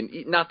 I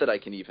mean, not that I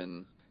can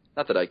even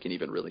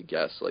really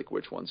guess like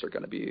which ones are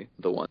going to be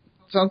the one.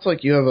 Sounds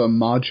like you have a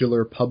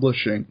modular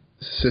publishing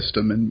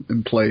system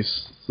in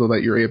place so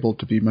that you're able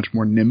to be much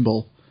more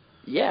nimble.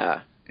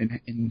 Yeah.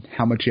 In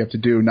how much you have to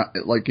do. Not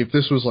like if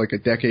this was like a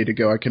decade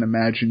ago, I can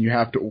imagine you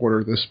have to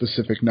order this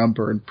specific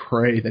number and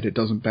pray that it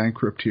doesn't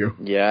bankrupt you.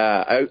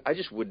 Yeah, I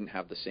just wouldn't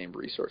have the same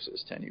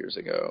resources 10 years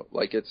ago.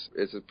 Like it's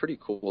a pretty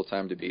cool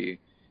time to be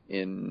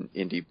in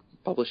indie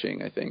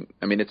publishing, I think.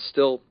 I mean, it's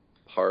still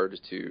hard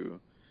to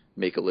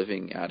make a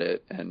living at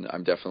it, and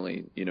I'm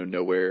definitely,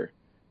 nowhere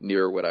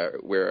near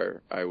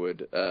where I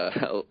would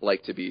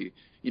like to be,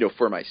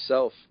 for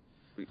myself,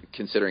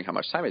 considering how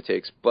much time it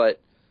takes, but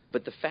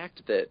the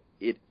fact that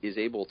it is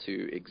able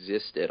to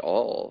exist at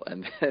all,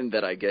 and then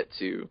that I get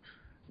to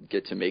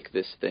make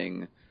this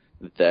thing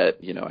that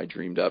I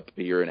dreamed up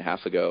a year and a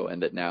half ago,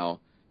 and that now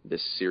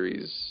this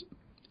series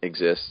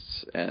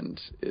exists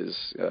and is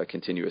a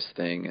continuous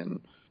thing,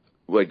 and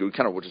like we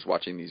kind of were just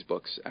watching these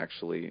books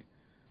actually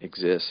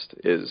exist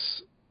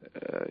is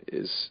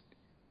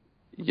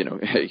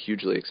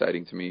hugely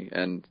exciting to me,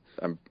 and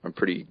I'm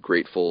pretty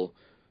grateful.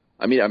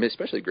 I mean, I'm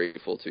especially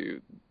grateful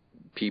to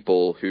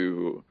people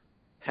who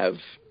have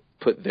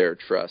put their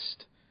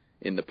trust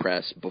in the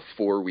press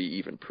before we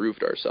even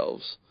proved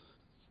ourselves.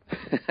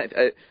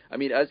 I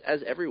mean,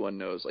 as everyone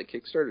knows, like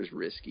Kickstarter is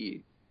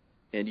risky,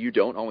 and you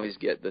don't always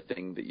get the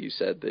thing that you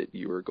said that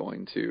you were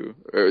going to,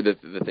 or the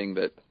thing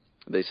that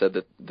they said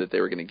that they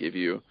were going to give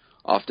you.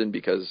 Often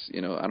because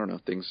I don't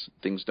know,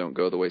 things don't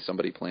go the way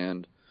somebody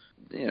planned.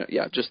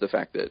 Just the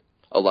fact that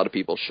a lot of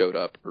people showed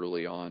up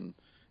early on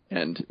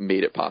and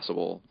made it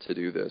possible to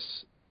do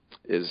this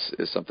is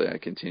something I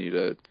continue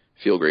to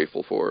feel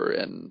grateful for,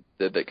 and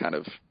that kind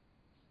of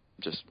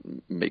just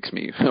makes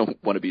me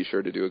want to be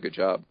sure to do a good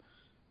job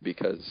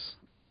because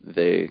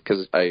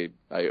I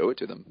owe it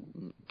to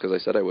them, because I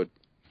said I would.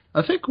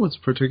 I think what's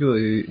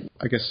particularly,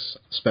 I guess,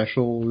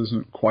 special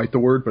isn't quite the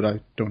word, but I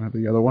don't have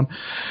the other one.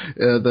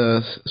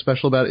 The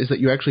special about it is that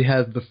you actually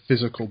have the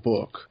physical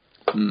book.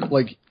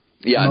 Like,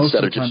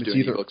 instead of just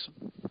doing ebooks.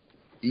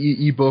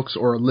 E-books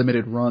or a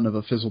limited run of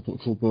a physical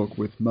book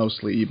with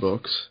mostly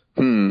ebooks.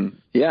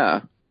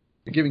 Yeah.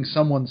 You're giving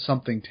someone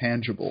something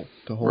tangible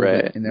to hold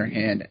it in their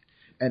hand.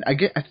 And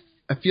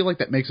I feel like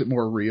that makes it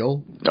more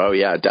real. Oh,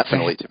 yeah,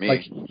 definitely to me.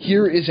 Like,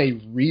 here is a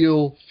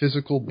real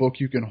physical book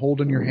you can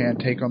hold in your hand,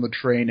 take on the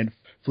train, and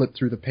flip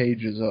through the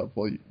pages of.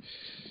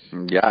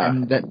 Yeah.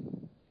 And that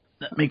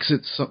makes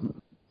it something,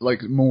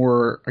 like,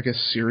 more, I guess,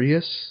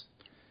 serious.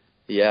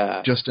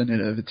 Yeah. Just in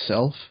and of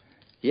itself.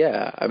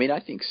 Yeah, I mean, I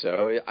think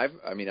so.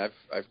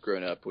 I've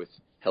grown up with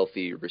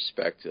healthy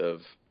respect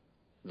of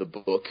the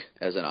book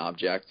as an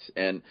object.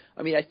 And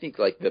I mean, I think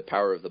like the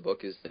power of the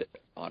book is that it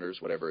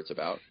honors whatever it's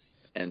about.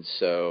 And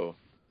so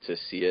to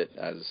see it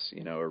as,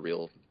 you know, a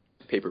real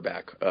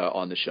paperback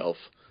on the shelf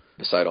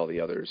beside all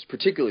the others,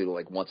 particularly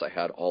like once I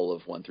had all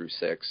of 1 through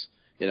 6,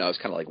 you know, I was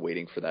kind of like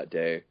waiting for that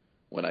day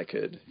when I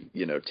could,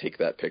 you know, take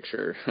that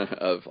picture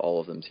of all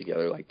of them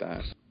together like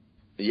that.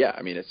 Yeah,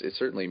 I mean, it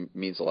certainly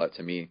means a lot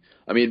to me.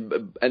 I mean,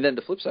 and then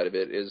the flip side of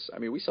it is, I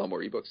mean, we sell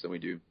more ebooks than we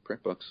do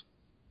print books,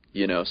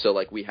 you know, so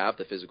like we have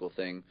the physical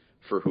thing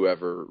for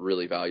whoever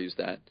really values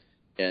that.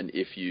 And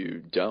if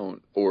you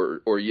don't,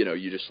 or you know,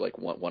 you just like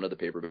want one of the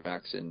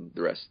paperbacks and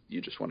the rest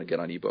you just want to get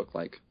on ebook,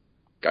 like,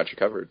 got you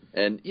covered.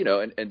 And, you know,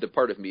 and the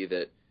part of me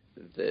that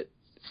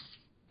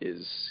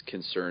is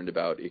concerned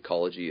about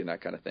ecology and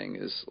that kind of thing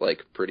is like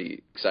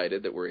pretty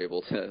excited that we're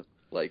able to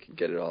like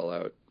get it all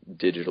out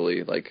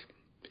digitally. Like,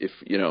 if,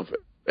 you know,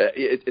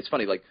 it's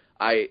funny, like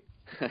I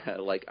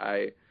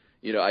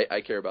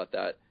care about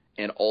that.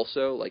 And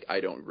also, like,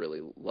 I don't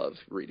really love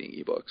reading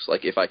ebooks.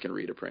 Like, if I can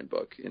read a print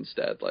book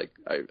instead, like,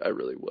 I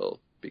really will,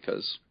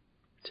 because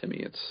to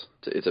me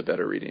it's a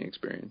better reading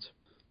experience.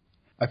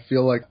 I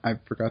feel like I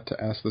forgot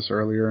to ask this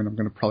earlier, and I'm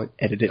going to probably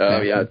edit it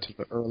back into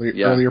the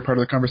earlier part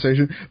of the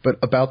conversation. But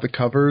about the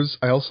covers,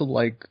 I also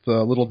like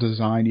the little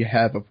design you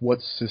have of what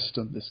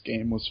system this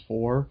game was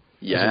for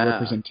as a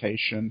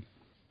representation.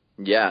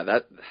 Yeah,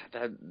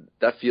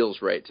 that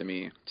feels right to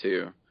me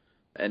too.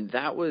 And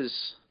that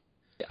was,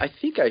 I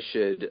think I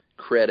should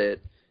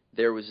credit,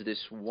 there was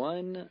this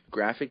one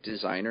graphic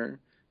designer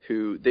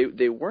who,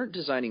 they weren't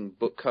designing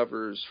book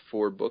covers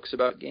for books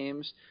about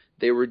games.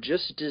 They were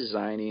just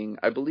designing,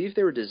 I believe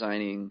they were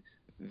designing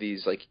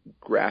these like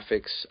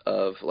graphics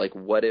of like,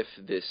 what if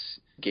this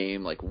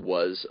game like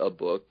was a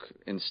book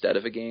instead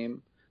of a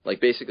game? Like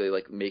basically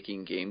like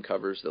making game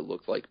covers that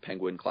looked like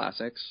Penguin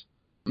Classics.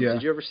 Yeah.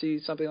 Did you ever see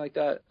something like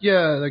that?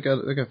 Yeah, they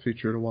got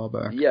featured a while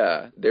back.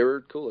 Yeah, they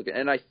were cool.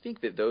 And I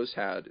think that those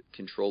had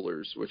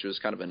controllers, which was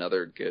kind of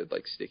another good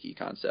like sticky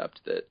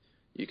concept that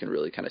you can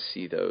really kind of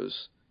see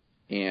those.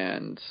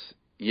 And,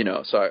 you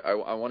know, so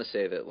I want to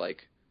say that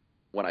like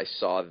when I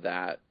saw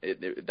that,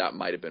 that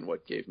might have been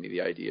what gave me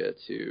the idea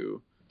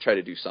to try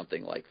to do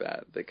something like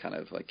that kind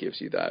of like gives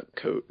you that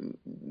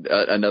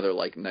another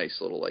like nice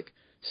little like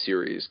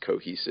series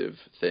cohesive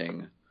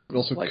thing. It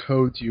also like,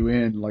 codes you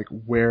in like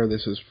where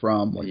this is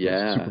from. Like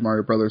Super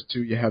Mario Brothers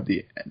 2, you have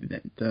the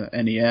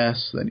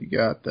NES, then you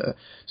got the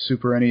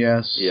Super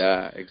NES.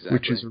 Yeah,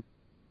 exactly.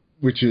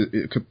 Which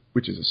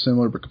is a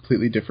similar but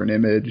completely different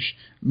image.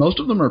 Most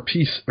of them are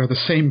the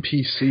same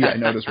PC. I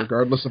notice,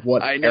 regardless of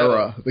what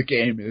era the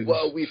game is.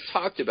 Well, we've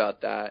talked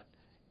about that,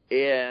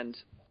 and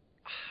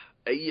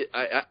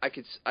I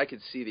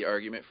could see the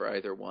argument for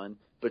either one.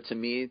 But to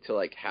me, to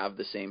like have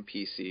the same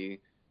PC,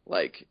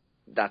 like,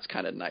 that's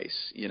kind of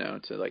nice, you know,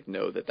 to like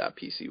know that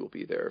PC will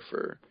be there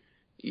for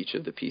each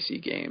of the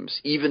PC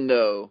games, even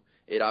though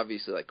it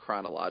obviously like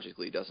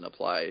chronologically doesn't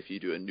apply. If you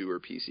do a newer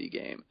PC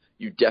game,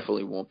 you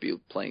definitely won't be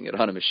playing it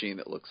on a machine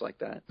that looks like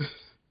that.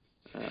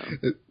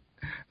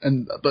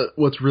 But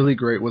what's really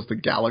great was the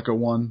Galaga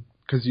one,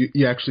 because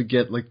you actually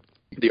get like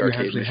the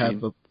arcade machine.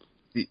 Have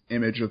the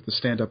image of the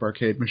stand-up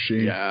arcade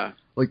machine. Yeah,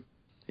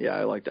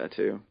 I like that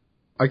too.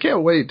 I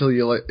can't wait till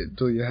you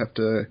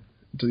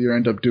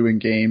end up doing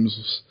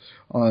games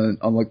on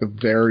like the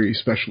very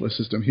specialist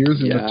system.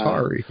 Here's an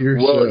Atari. Here's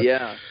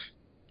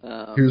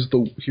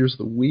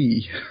the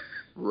Wii.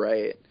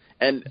 Right.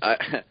 And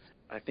I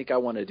think I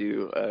want to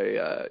do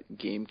a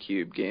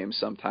GameCube game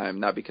sometime,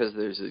 not because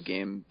there's a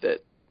game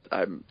that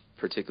I'm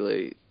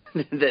particularly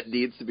that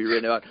needs to be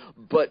written about,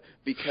 but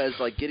because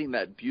like getting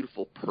that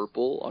beautiful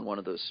purple on one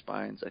of those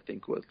spines I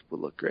think would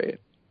look great.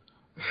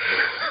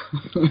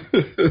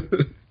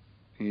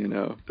 You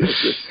know,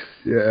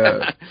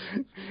 yeah,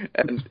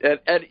 and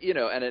you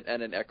know, and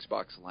an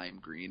Xbox lime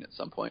green at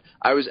some point.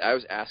 I was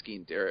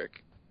asking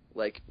Derek,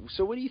 like,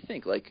 so what do you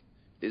think? Like,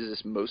 is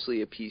this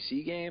mostly a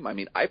PC game? I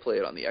mean, I play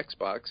it on the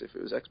Xbox. If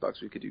it was Xbox,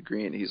 we could do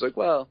green. And he's like,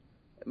 well,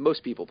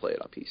 most people play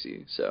it on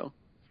PC, so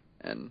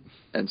and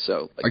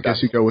so. Like, I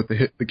guess you go with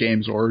the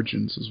game's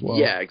origins as well.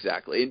 Yeah,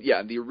 exactly. And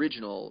yeah, the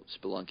original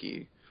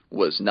Spelunky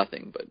was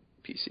nothing but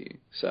PC,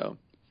 so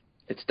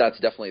that's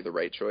definitely the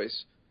right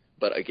choice.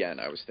 But again,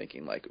 I was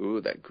thinking like,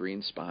 ooh, that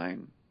green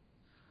spine.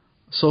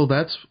 So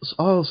that's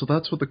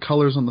what the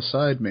colors on the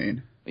side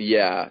mean.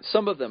 Yeah,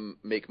 some of them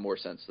make more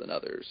sense than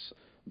others,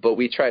 but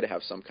we try to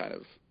have some kind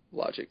of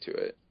logic to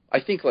it. I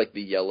think like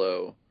the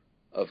yellow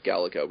of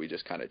Galaga we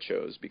just kind of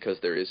chose because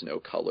there is no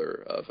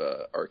color of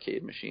a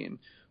arcade machine.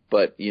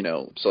 But, you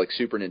know, so like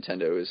Super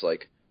Nintendo is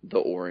like the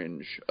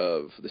orange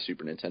of the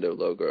Super Nintendo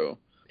logo.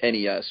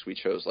 NES we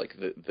chose like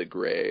the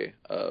gray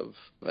of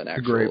an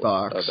actual gray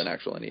box of an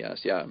actual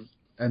NES. Yeah.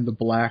 And the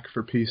black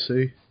for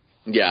PC.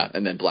 Yeah,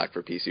 and then black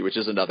for PC, which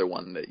is another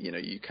one that, you know,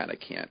 you kind of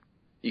can't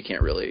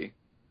really,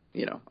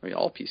 you know, I mean,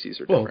 all PCs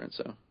are different,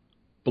 so.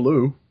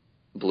 Blue,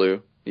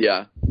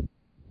 yeah.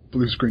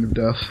 Blue Screen of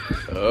Death.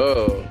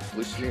 Oh,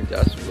 Blue Screen of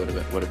Death would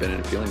have been an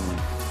appealing one.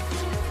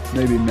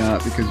 Maybe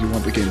not, because you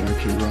want the game to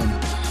actually run.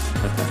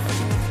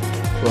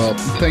 Well,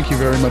 thank you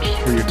very much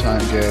for your time,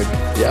 Gabe.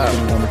 Yeah. It's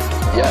been wonderful.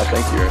 Yeah,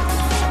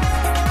 thank you.